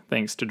campaign,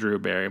 thanks to Drew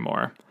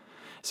Barrymore.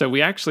 So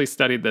we actually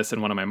studied this in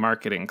one of my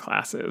marketing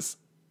classes.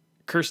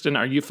 Kirsten,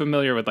 are you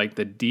familiar with like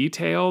the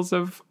details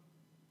of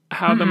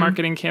how the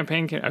marketing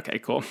campaign came? Okay,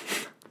 cool.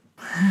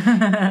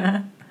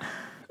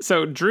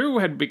 So Drew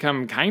had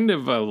become kind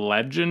of a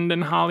legend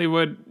in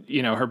Hollywood.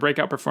 You know, her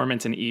breakout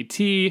performance in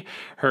E.T.,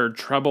 her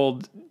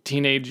troubled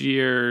teenage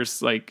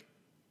years, like,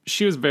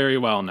 she was very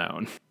well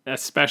known,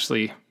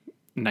 especially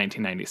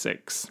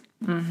 1996.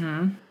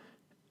 Mm-hmm.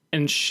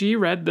 And she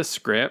read the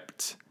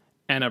script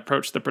and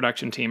approached the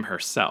production team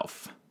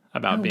herself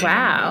about being in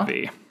wow. the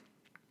movie.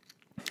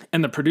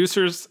 And the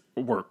producers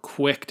were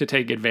quick to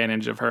take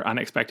advantage of her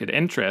unexpected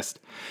interest,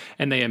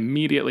 and they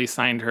immediately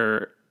signed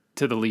her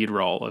to the lead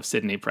role of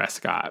Sidney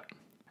Prescott.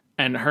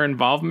 And her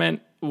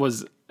involvement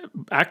was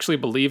actually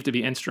believed to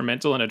be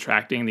instrumental in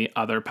attracting the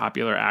other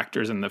popular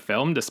actors in the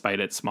film, despite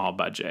its small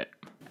budget.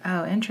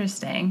 Oh,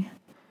 interesting.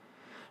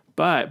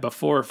 But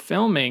before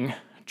filming,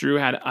 Drew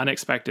had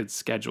unexpected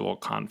schedule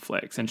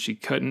conflicts, and she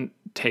couldn't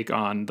take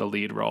on the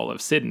lead role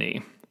of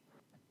Sidney.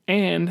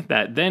 And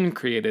that then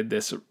created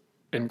this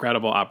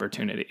incredible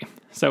opportunity.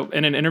 So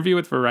in an interview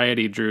with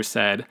Variety, Drew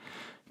said,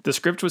 "The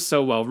script was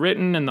so well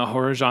written and the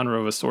horror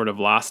genre was sort of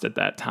lost at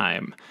that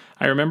time.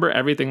 I remember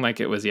everything like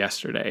it was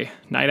yesterday.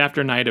 Night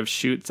after night of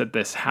shoots at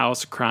this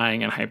house,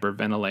 crying and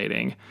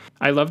hyperventilating.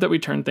 I love that we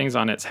turned things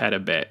on its head a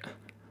bit.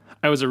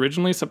 I was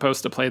originally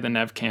supposed to play the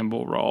Neve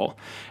Campbell role,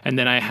 and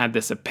then I had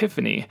this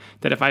epiphany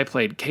that if I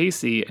played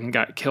Casey and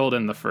got killed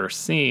in the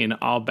first scene,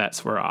 all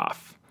bets were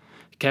off.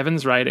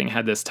 Kevin's writing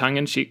had this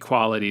tongue-in-cheek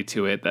quality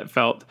to it that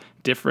felt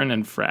different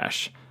and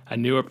fresh, a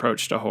new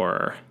approach to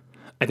horror.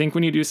 I think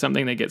when you do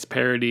something that gets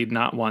parodied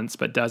not once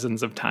but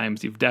dozens of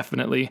times, you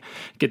definitely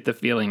get the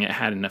feeling it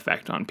had an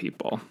effect on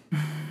people."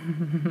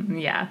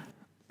 Yeah.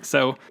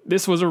 So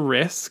this was a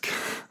risk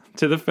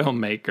to the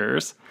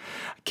filmmakers.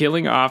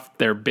 Killing off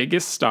their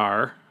biggest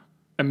star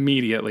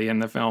immediately in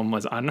the film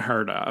was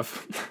unheard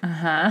of.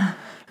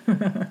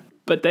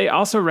 But they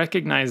also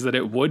recognized that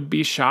it would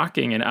be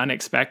shocking and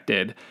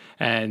unexpected,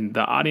 and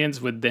the audience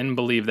would then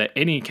believe that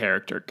any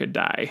character could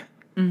die.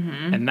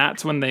 And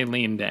that's when they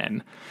leaned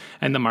in.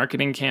 And the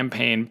marketing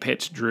campaign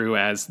pitched Drew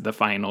as the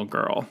final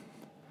girl.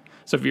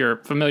 So if you're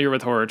familiar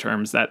with horror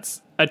terms,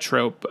 that's a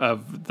trope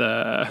of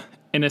the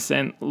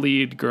innocent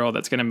lead girl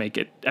that's going to make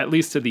it at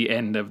least to the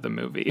end of the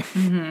movie.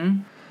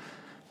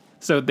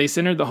 So they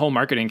centered the whole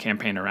marketing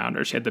campaign around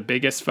her. She had the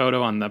biggest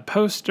photo on the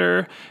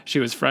poster. She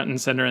was front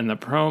and center in the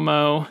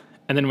promo.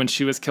 And then when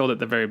she was killed at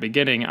the very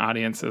beginning,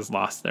 audiences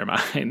lost their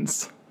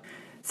minds.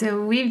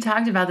 So we've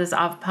talked about this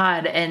off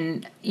pod,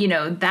 and,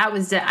 that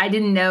was, I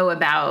didn't know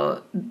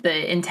about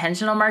the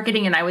intentional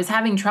marketing, and I was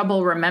having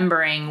trouble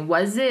remembering,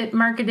 was it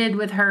marketed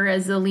with her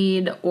as the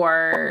lead,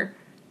 or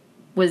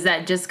was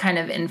that just kind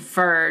of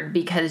inferred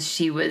because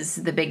she was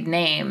the big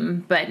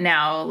name? But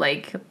now,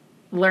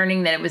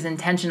 learning that it was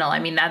intentional,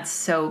 that's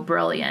so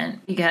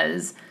brilliant,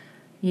 because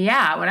when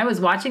I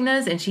was watching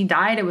this and she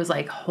died, it was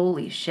like,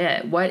 holy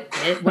shit, what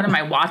am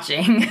I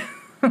watching?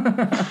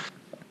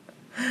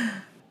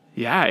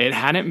 Yeah, it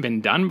hadn't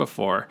been done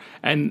before,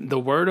 and the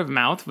word of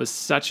mouth was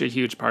such a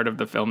huge part of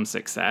the film's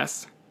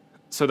success.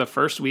 So the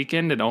first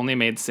weekend, it only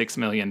made $6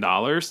 million,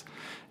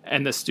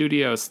 and the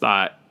studios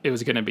thought it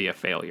was going to be a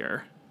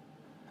failure.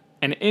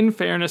 And in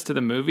fairness to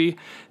the movie,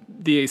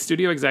 the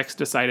studio execs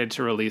decided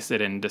to release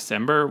it in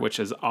December, which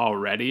is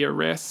already a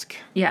risk.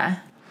 Yeah.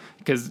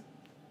 Because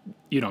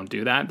you don't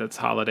do that. That's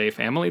holiday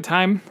family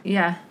time.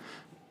 Yeah.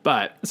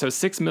 But, so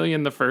 $6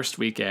 million the first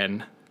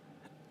weekend.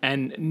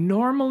 And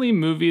normally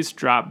movies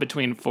drop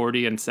between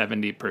 40 and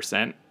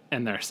 70%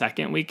 in their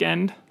second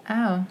weekend.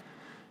 Oh.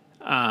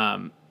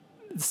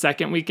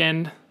 Second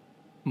weekend,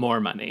 more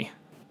money.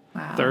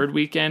 Wow. Third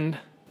weekend,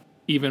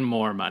 even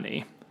more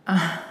money.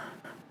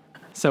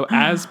 So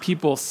as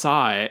people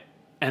saw it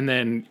and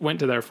then went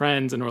to their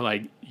friends and were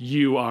like,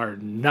 "You are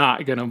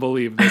not going to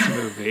believe this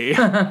movie."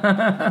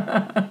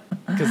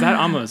 Because that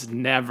almost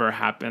never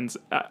happens.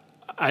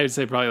 I would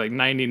say probably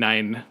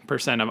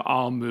 99% of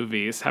all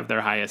movies have their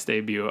highest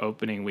debut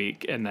opening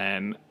week, and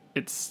then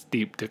it's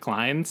steep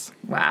declines.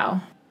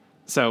 Wow.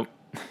 So,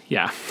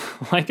 yeah,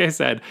 like I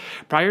said,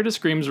 prior to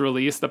Scream's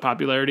release, the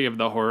popularity of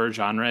the horror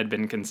genre had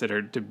been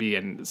considered to be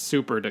in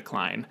super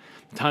decline.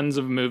 Tons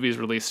of movies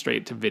released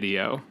straight to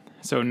video.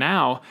 So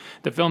now,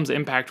 the film's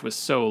impact was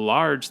so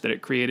large that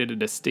it created a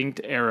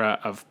distinct era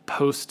of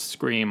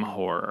post-Scream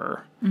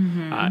horror.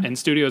 And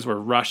studios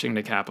were rushing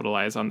to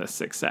capitalize on this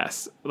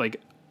success.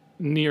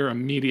 Near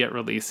immediate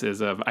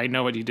releases of I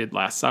Know What You Did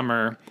Last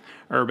Summer,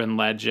 Urban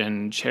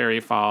Legend, Cherry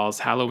Falls,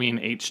 Halloween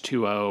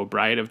H2O,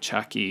 Bride of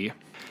Chucky.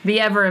 The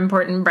ever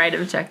important Bride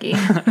of Chucky.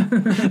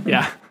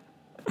 Yeah.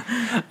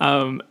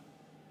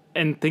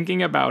 And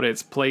thinking about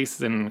its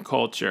place in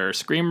culture,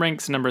 Scream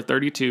ranks number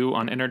 32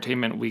 on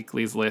Entertainment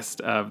Weekly's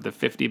list of the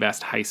 50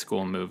 best high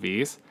school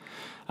movies.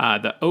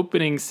 The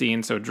opening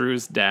scene, so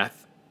Drew's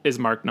death, is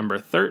marked number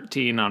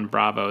 13 on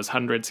Bravo's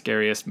 100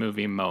 Scariest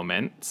Movie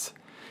Moments.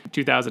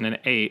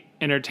 2008,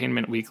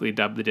 Entertainment Weekly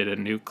dubbed it a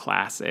new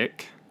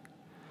classic.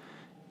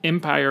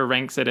 Empire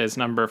ranks it as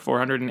number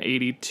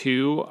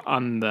 482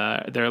 on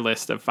their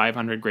list of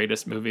 500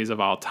 greatest movies of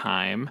all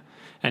time,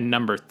 and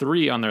number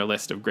 3 on their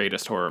list of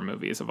greatest horror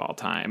movies of all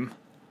time.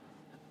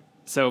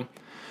 So,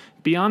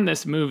 beyond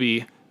this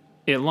movie,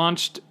 it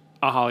launched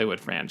a Hollywood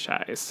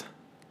franchise.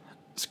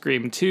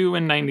 Scream 2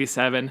 in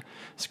 97,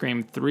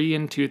 Scream 3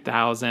 in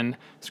 2000,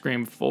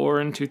 Scream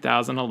 4 in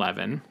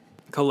 2011.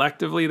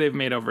 Collectively, they've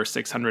made over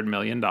 $600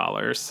 million.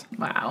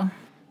 Wow.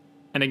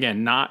 And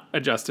again, not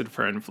adjusted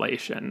for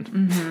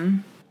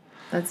inflation.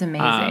 That's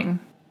amazing.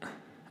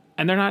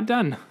 And they're not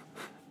done.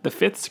 The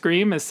fifth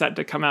Scream is set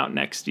to come out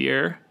next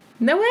year,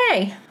 No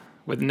way.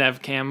 with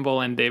Nev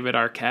Campbell and David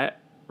Arquette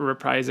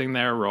reprising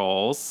their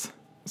roles.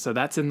 So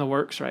that's in the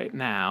works right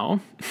now.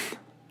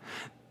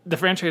 The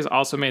franchise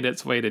also made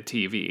its way to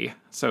TV.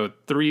 So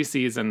 3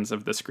 seasons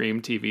of the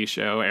Scream TV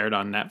show aired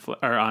on Netflix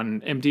or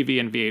on MTV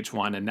and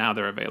VH1, and now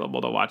they're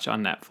available to watch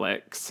on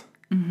Netflix.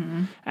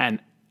 Mm-hmm. And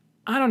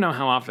I don't know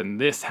how often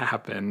this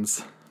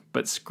happens,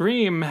 but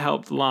Scream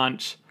helped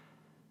launch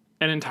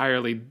an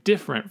entirely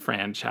different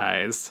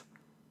franchise,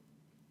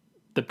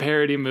 the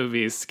parody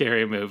movie's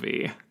Scary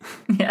Movie,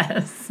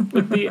 Yes.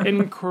 with the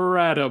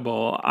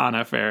incredible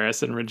Anna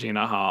Faris and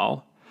Regina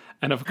Hall,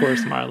 and of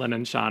course Marlon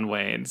and Shawn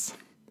Wayans.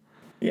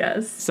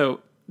 Yes. So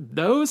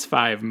those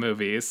 5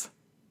 movies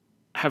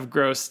have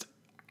grossed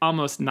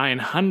almost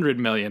 $900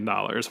 million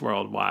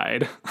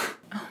worldwide.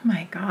 Oh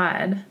my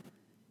God.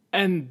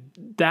 And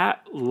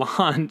that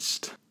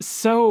launched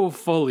so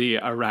fully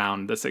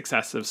around the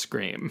success of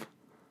Scream.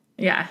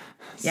 Yeah.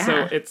 Yeah.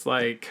 So it's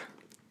like,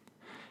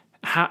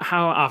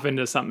 how often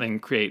does something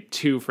create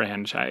 2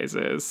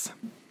 franchises?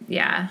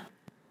 Yeah.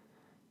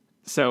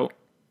 So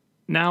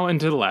now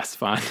into the less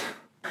fun.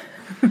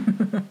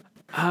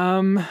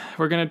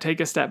 We're going to take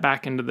a step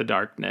back into the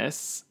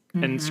darkness.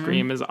 Mm-hmm. And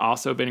Scream has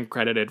also been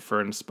credited for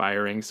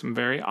inspiring some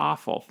very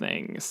awful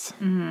things.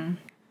 Mm-hmm.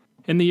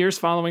 In the years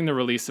following the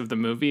release of the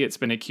movie, it's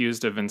been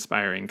accused of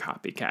inspiring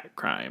copycat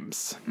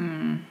crimes.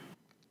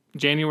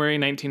 January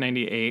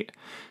 1998,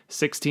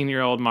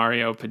 16-year-old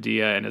Mario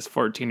Padilla and his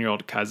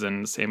 14-year-old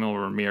cousin, Samuel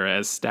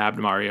Ramirez, stabbed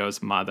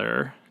Mario's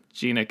mother,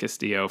 Gina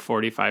Castillo,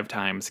 45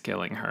 times,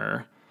 killing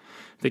her.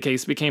 The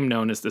case became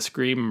known as the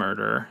Scream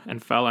murder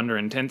and fell under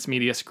intense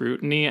media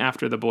scrutiny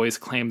after the boys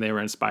claimed they were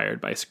inspired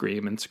by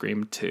Scream and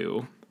Scream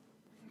 2.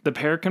 The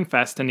pair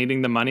confessed to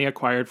needing the money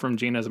acquired from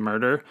Gina's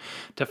murder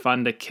to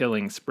fund a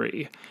killing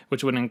spree,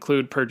 which would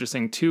include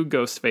purchasing 2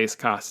 Ghostface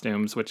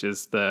costumes, which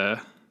is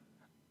the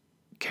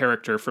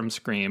character from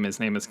Scream. His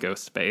name is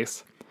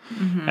Ghostface,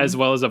 as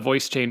well as a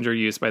voice changer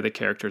used by the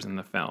characters in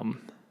the film.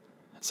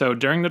 So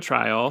during the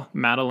trial,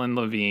 Madeline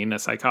Levine, a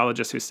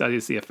psychologist who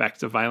studies the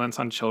effects of violence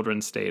on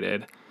children,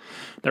 stated,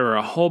 "There were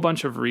a whole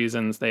bunch of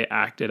reasons they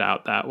acted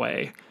out that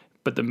way,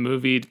 but the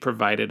movie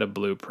provided a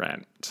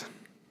blueprint."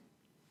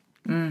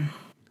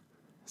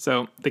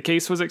 So the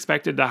case was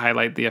expected to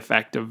highlight the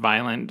effect of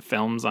violent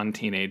films on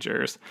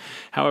teenagers.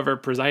 However,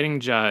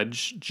 presiding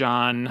judge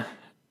John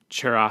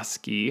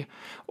Cherosky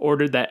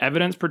ordered that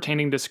evidence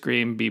pertaining to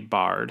Scream be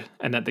barred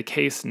and that the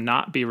case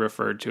not be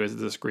referred to as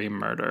the Scream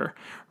murder,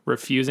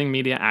 refusing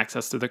media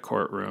access to the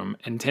courtroom,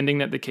 intending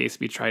that the case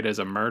be tried as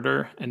a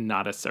murder and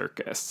not a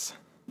circus.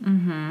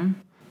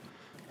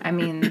 I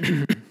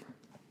mean,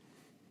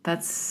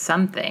 that's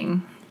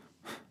something.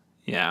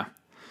 Yeah.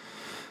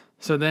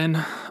 So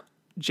then,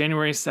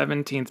 January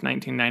 17th,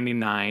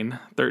 1999,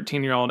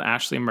 13-year-old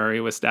Ashley Murray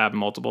was stabbed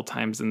multiple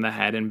times in the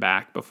head and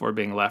back before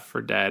being left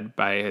for dead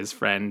by his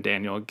friend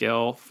Daniel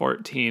Gill,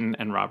 14,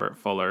 and Robert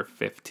Fuller,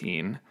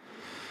 15.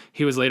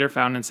 He was later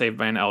found and saved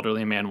by an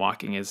elderly man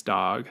walking his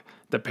dog.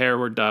 The pair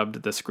were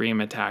dubbed the Scream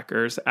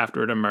Attackers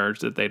after it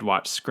emerged that they'd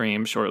watched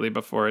Scream shortly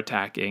before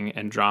attacking,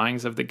 and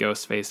drawings of the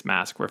Ghostface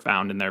mask were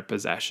found in their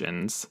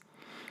possessions.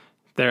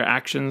 Their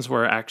actions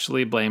were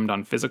actually blamed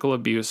on physical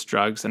abuse,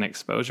 drugs, and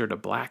exposure to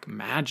black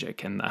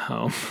magic in the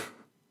home.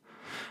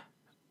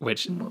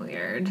 Which,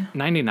 Weird.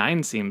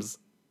 99 seems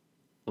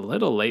a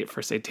little late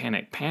for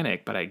Satanic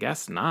Panic, but I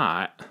guess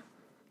not.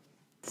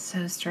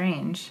 So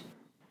strange.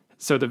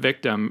 So the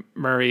victim,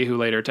 Murray, who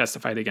later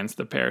testified against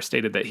the pair,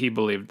 stated that he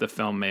believed the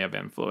film may have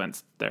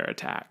influenced their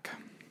attack.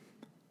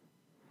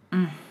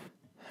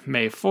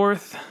 May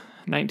 4th,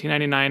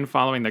 1999,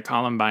 following the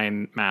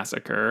Columbine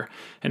massacre,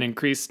 and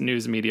increased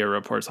news media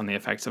reports on the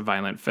effects of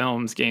violent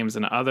films, games,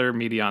 and other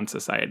media on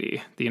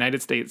society, the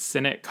United States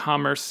Senate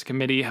Commerce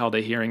Committee held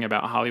a hearing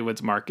about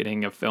Hollywood's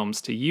marketing of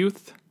films to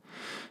youth.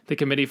 The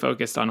committee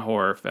focused on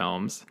horror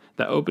films.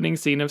 The opening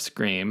scene of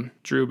Scream,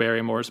 Drew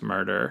Barrymore's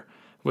murder,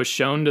 was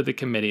shown to the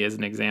committee as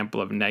an example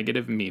of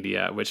negative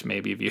media which may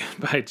be viewed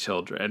by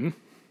children.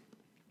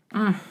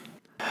 And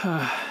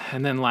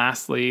then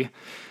lastly,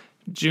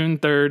 June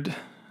 3rd,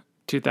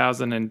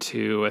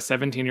 2002, a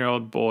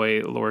 17-year-old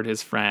boy lured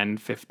his friend,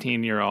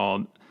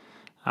 15-year-old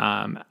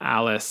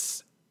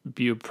Alice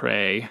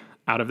Beaupre,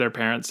 out of their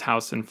parents'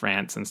 house in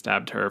France and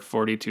stabbed her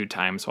 42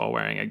 times while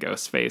wearing a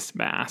ghost face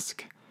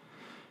mask.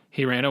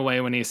 He ran away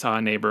when he saw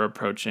a neighbor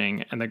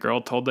approaching, and the girl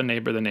told the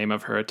neighbor the name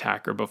of her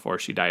attacker before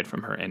she died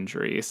from her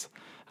injuries.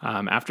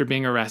 After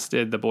being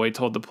arrested, the boy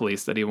told the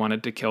police that he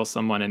wanted to kill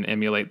someone and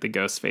emulate the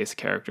Ghostface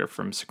character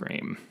from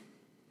Scream.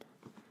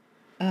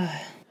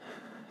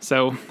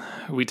 So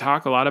we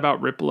talk a lot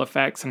about ripple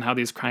effects and how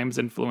these crimes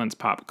influence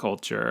pop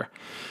culture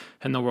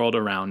and the world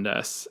around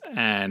us.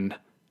 And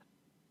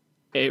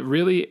it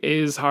really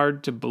is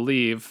hard to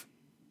believe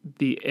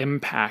the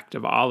impact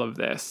of all of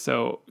this.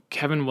 So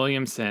Kevin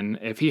Williamson,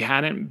 if he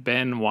hadn't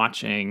been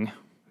watching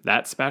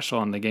that special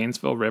on the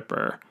Gainesville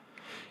Ripper,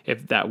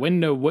 if that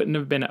window wouldn't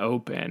have been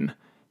open,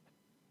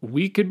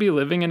 we could be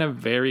living in a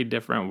very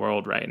different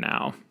world right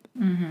now.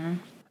 Mm-hmm.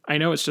 I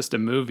know it's just a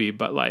movie,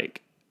 but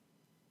like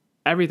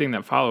everything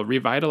that followed,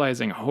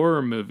 revitalizing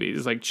horror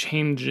movies, like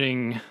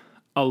changing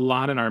a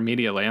lot in our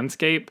media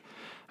landscape.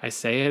 I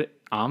say it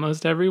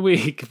almost every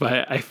week,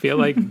 but I feel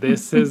like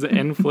this has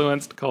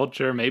influenced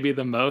culture maybe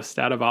the most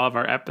out of all of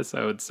our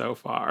episodes so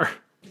far.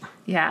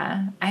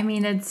 Yeah. I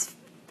mean, it's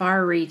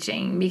far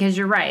reaching because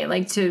you're right.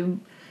 Like to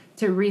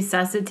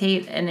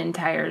resuscitate an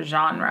entire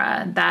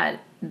genre,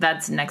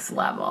 that's next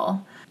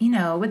level. You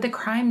know, with the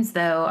crimes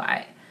though,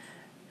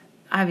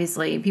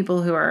 obviously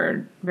people who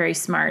are very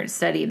smart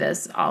study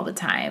this all the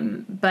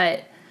time,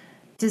 but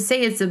to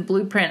say it's a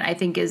blueprint, I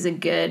think, is a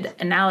good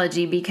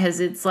analogy because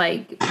it's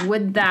like,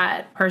 would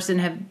that person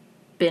have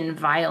been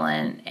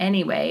violent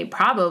anyway?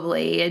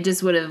 Probably. It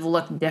just would have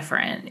looked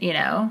different, you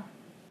know?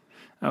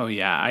 Oh,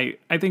 yeah.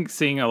 I think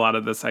seeing a lot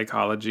of the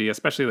psychology,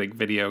 especially like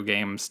video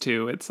games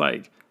too, it's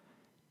like,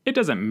 it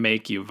doesn't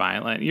make you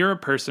violent. You're a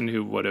person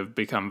who would have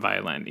become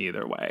violent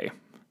either way.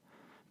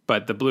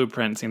 But the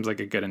blueprint seems like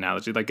a good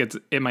analogy. Like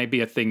it might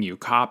be a thing you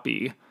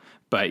copy,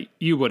 but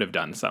you would have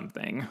done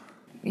something.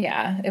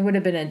 Yeah, it would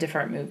have been a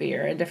different movie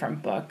or a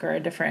different book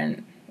or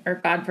or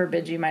God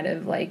forbid you might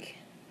have like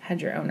had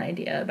your own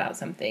idea about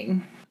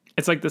something.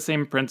 It's like the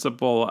same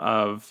principle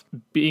of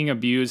being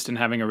abused and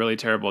having a really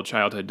terrible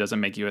childhood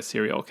doesn't make you a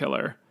serial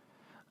killer.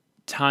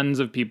 Tons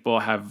of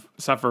people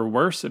suffer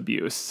worse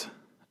abuse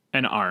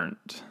and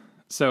aren't.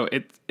 So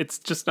it's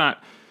just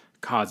not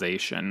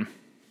causation.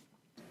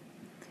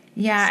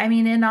 Yeah, I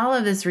mean, in all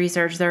of this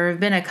research, there have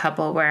been a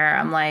couple where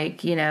I'm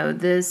like, you know,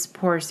 this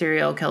poor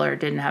serial killer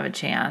didn't have a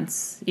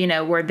chance, you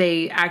know, where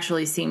they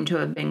actually seem to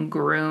have been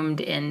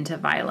groomed into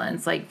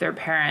violence. Like their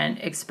parent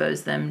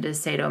exposed them to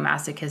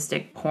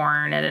sadomasochistic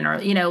porn at an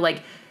early, you know,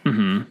 like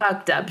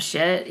fucked up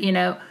shit, you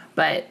know,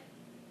 but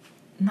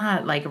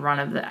not like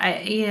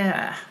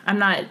I'm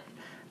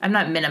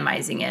not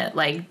minimizing it.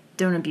 Like,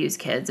 don't abuse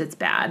kids. It's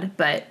bad.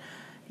 But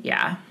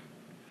yeah.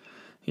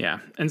 Yeah.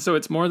 And so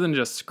it's more than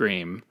just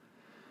Scream.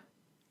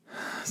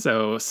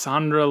 So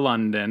Sandra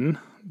London,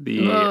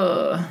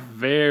 the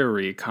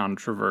very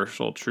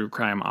controversial true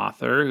crime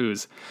author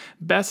who's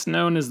best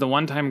known as the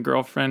one-time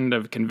girlfriend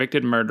of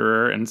convicted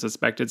murderer and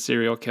suspected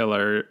serial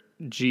killer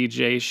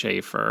G.J.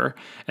 Schaefer,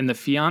 and the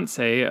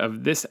fiance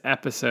of this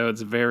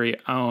episode's very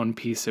own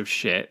piece of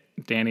shit,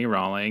 Danny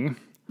Rawling.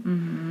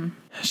 Mm-hmm.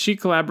 She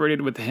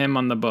collaborated with him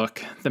on the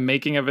book The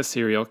Making of a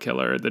Serial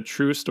Killer, the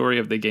true story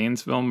of the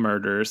Gainesville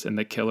murders in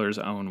the killer's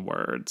own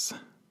words,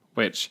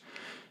 which...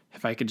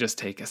 if I could just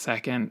take a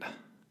second,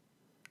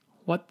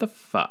 what the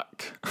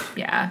fuck?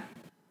 Yeah.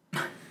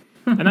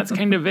 And that's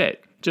kind of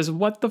it. Just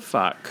what the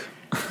fuck?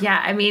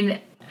 Yeah, I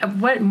mean,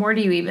 what more do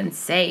you even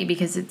say?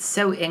 Because it's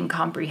so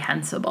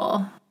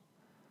incomprehensible.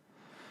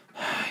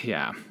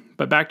 Yeah.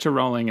 But back to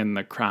Rawling and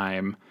the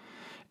crime.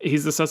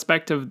 He's the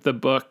suspect of the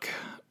book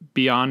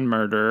Beyond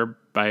Murder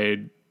by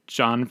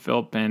John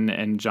Philpin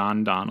and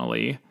John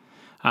Donnelly.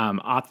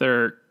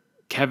 Author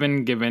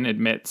Kevin Given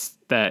admits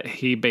that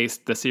he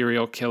based the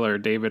serial killer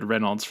David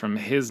Reynolds from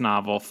his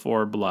novel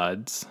Four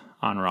Bloods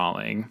on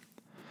Rawling.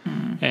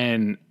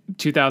 In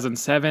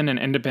 2007, an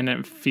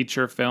independent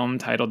feature film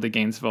titled The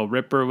Gainesville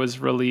Ripper was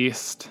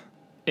released.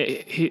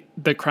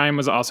 The crime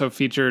was also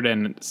featured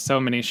in so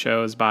many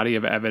shows: Body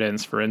of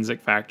Evidence,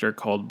 Forensic Factor,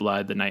 Cold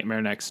Blood, The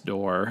Nightmare Next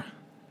Door.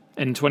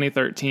 In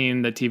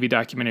 2013, the TV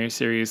documentary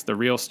series The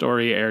Real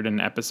Story aired an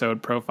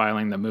episode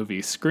profiling the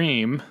movie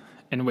Scream,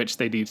 in which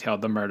they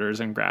detailed the murders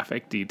in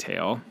graphic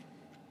detail.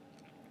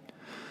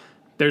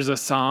 There's a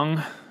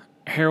song,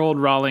 Harold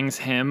Rawling's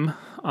hymn,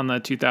 on the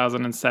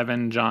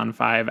 2007 John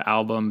 5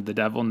 album The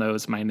Devil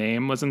Knows My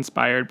Name was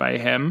inspired by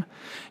him.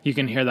 You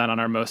can hear that on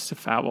our Most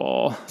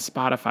Foul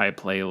Spotify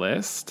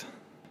playlist.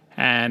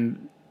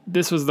 And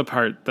this was the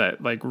part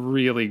that like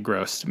really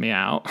grossed me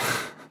out.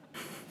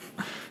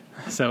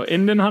 So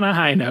ending on a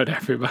high note,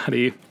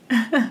 everybody.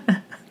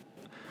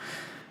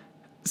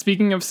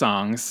 Speaking of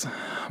songs,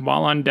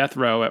 while on death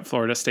row at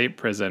Florida State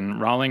Prison,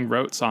 Rawling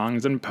wrote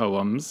songs and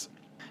poems,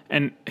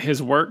 and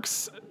his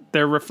works,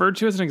 they're referred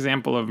to as an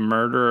example of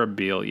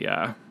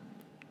murderabilia. I'm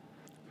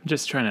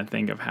just trying to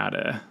think of how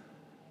to...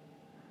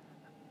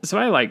 So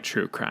I like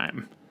true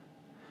crime.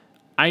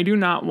 I do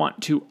not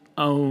want to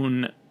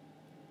own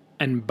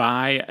and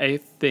buy a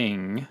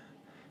thing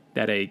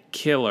that a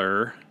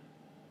killer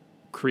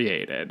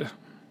created.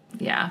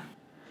 Yeah.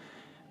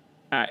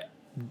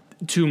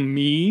 To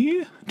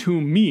me,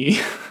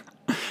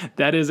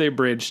 that is a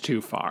bridge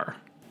too far.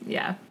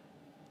 Yeah.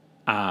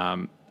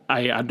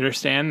 I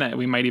understand that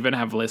we might even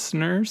have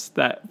listeners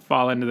that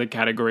fall into the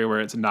category where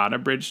it's not a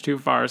bridge too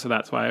far, so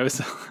that's why I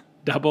was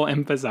double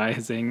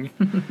emphasizing.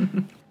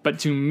 But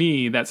to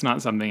me, that's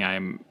not something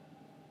I'm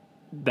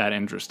that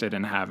interested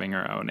in having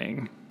or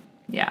owning.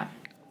 Yeah.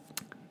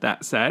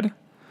 That said,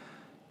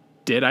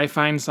 did I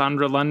find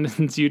Sandra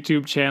London's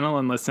YouTube channel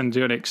and listen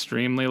to an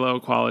extremely low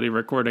quality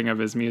recording of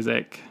his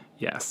music?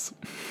 Yes,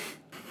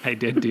 I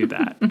did do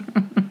that.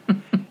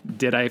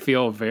 Did I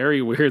feel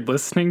very weird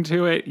listening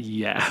to it?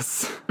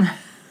 Yes.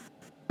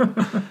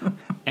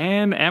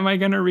 And am I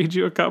going to read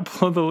you a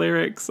couple of the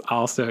lyrics?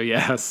 Also,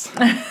 yes.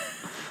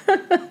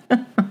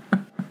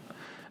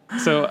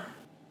 So,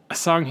 a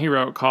song he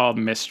wrote called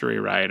Mystery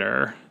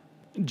Rider.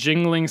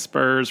 Jingling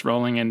spurs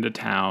rolling into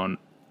town.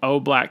 Oh,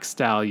 black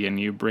stallion,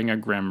 you bring a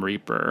grim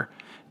reaper.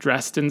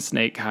 Dressed in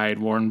snake hide,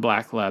 worn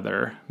black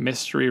leather.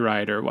 Mystery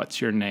Rider, what's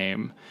your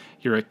name?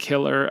 You're a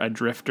killer, a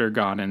drifter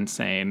gone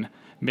insane.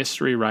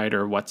 Mystery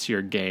Rider, what's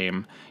your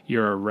game?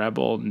 You're a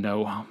rebel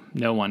no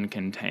one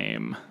can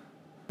tame.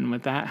 And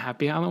with that,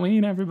 happy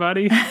Halloween,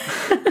 everybody.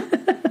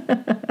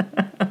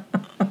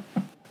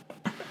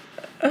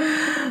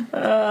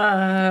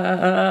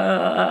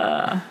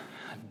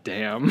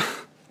 Damn.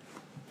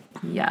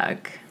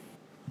 Yuck.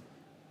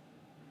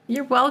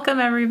 You're welcome,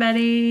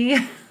 everybody.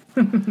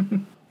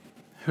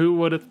 Who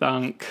would have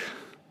thunk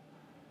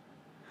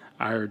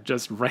our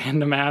just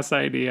random ass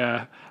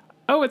idea?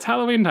 Oh, it's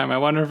Halloween time. I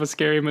wonder if a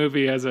scary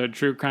movie as a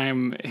true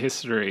crime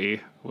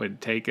history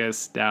would take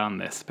us down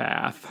this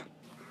path.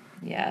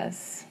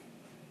 Yes.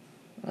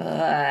 But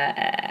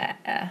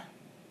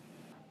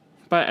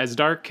as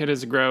dark and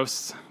as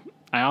gross,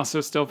 I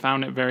also still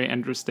found it very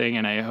interesting,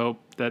 and I hope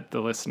that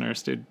the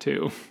listeners did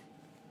too.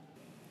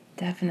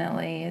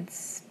 Definitely.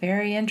 It's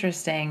very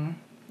interesting.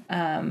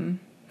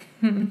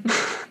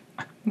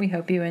 We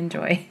hope you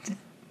enjoyed.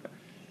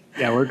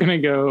 Yeah, we're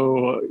going to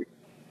go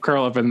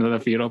curl up into the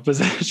fetal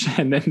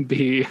position and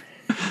be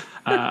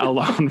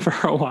alone for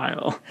a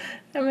while.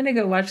 I'm going to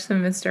go watch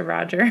some Mr.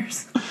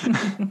 Rogers.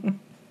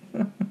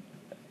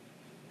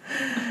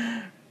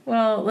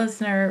 Well,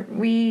 listener,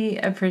 we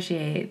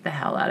appreciate the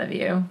hell out of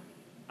you.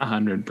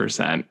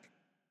 100%.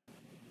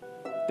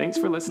 Thanks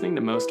for listening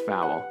to Most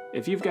Foul.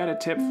 If you've got a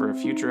tip for a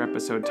future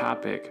episode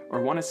topic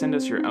or want to send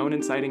us your own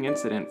inciting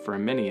incident for a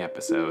mini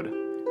episode,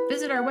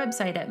 visit our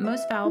website at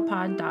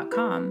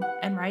mostfoulpod.com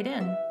and write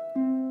in.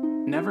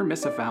 Never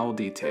miss a foul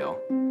detail.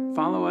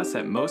 Follow us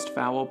at Most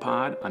Foul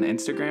Pod on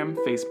Instagram,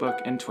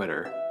 Facebook, and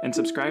Twitter, and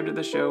subscribe to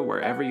the show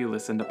wherever you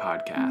listen to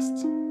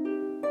podcasts.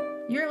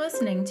 You're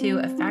listening to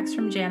a Facts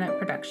from Janet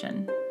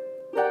production.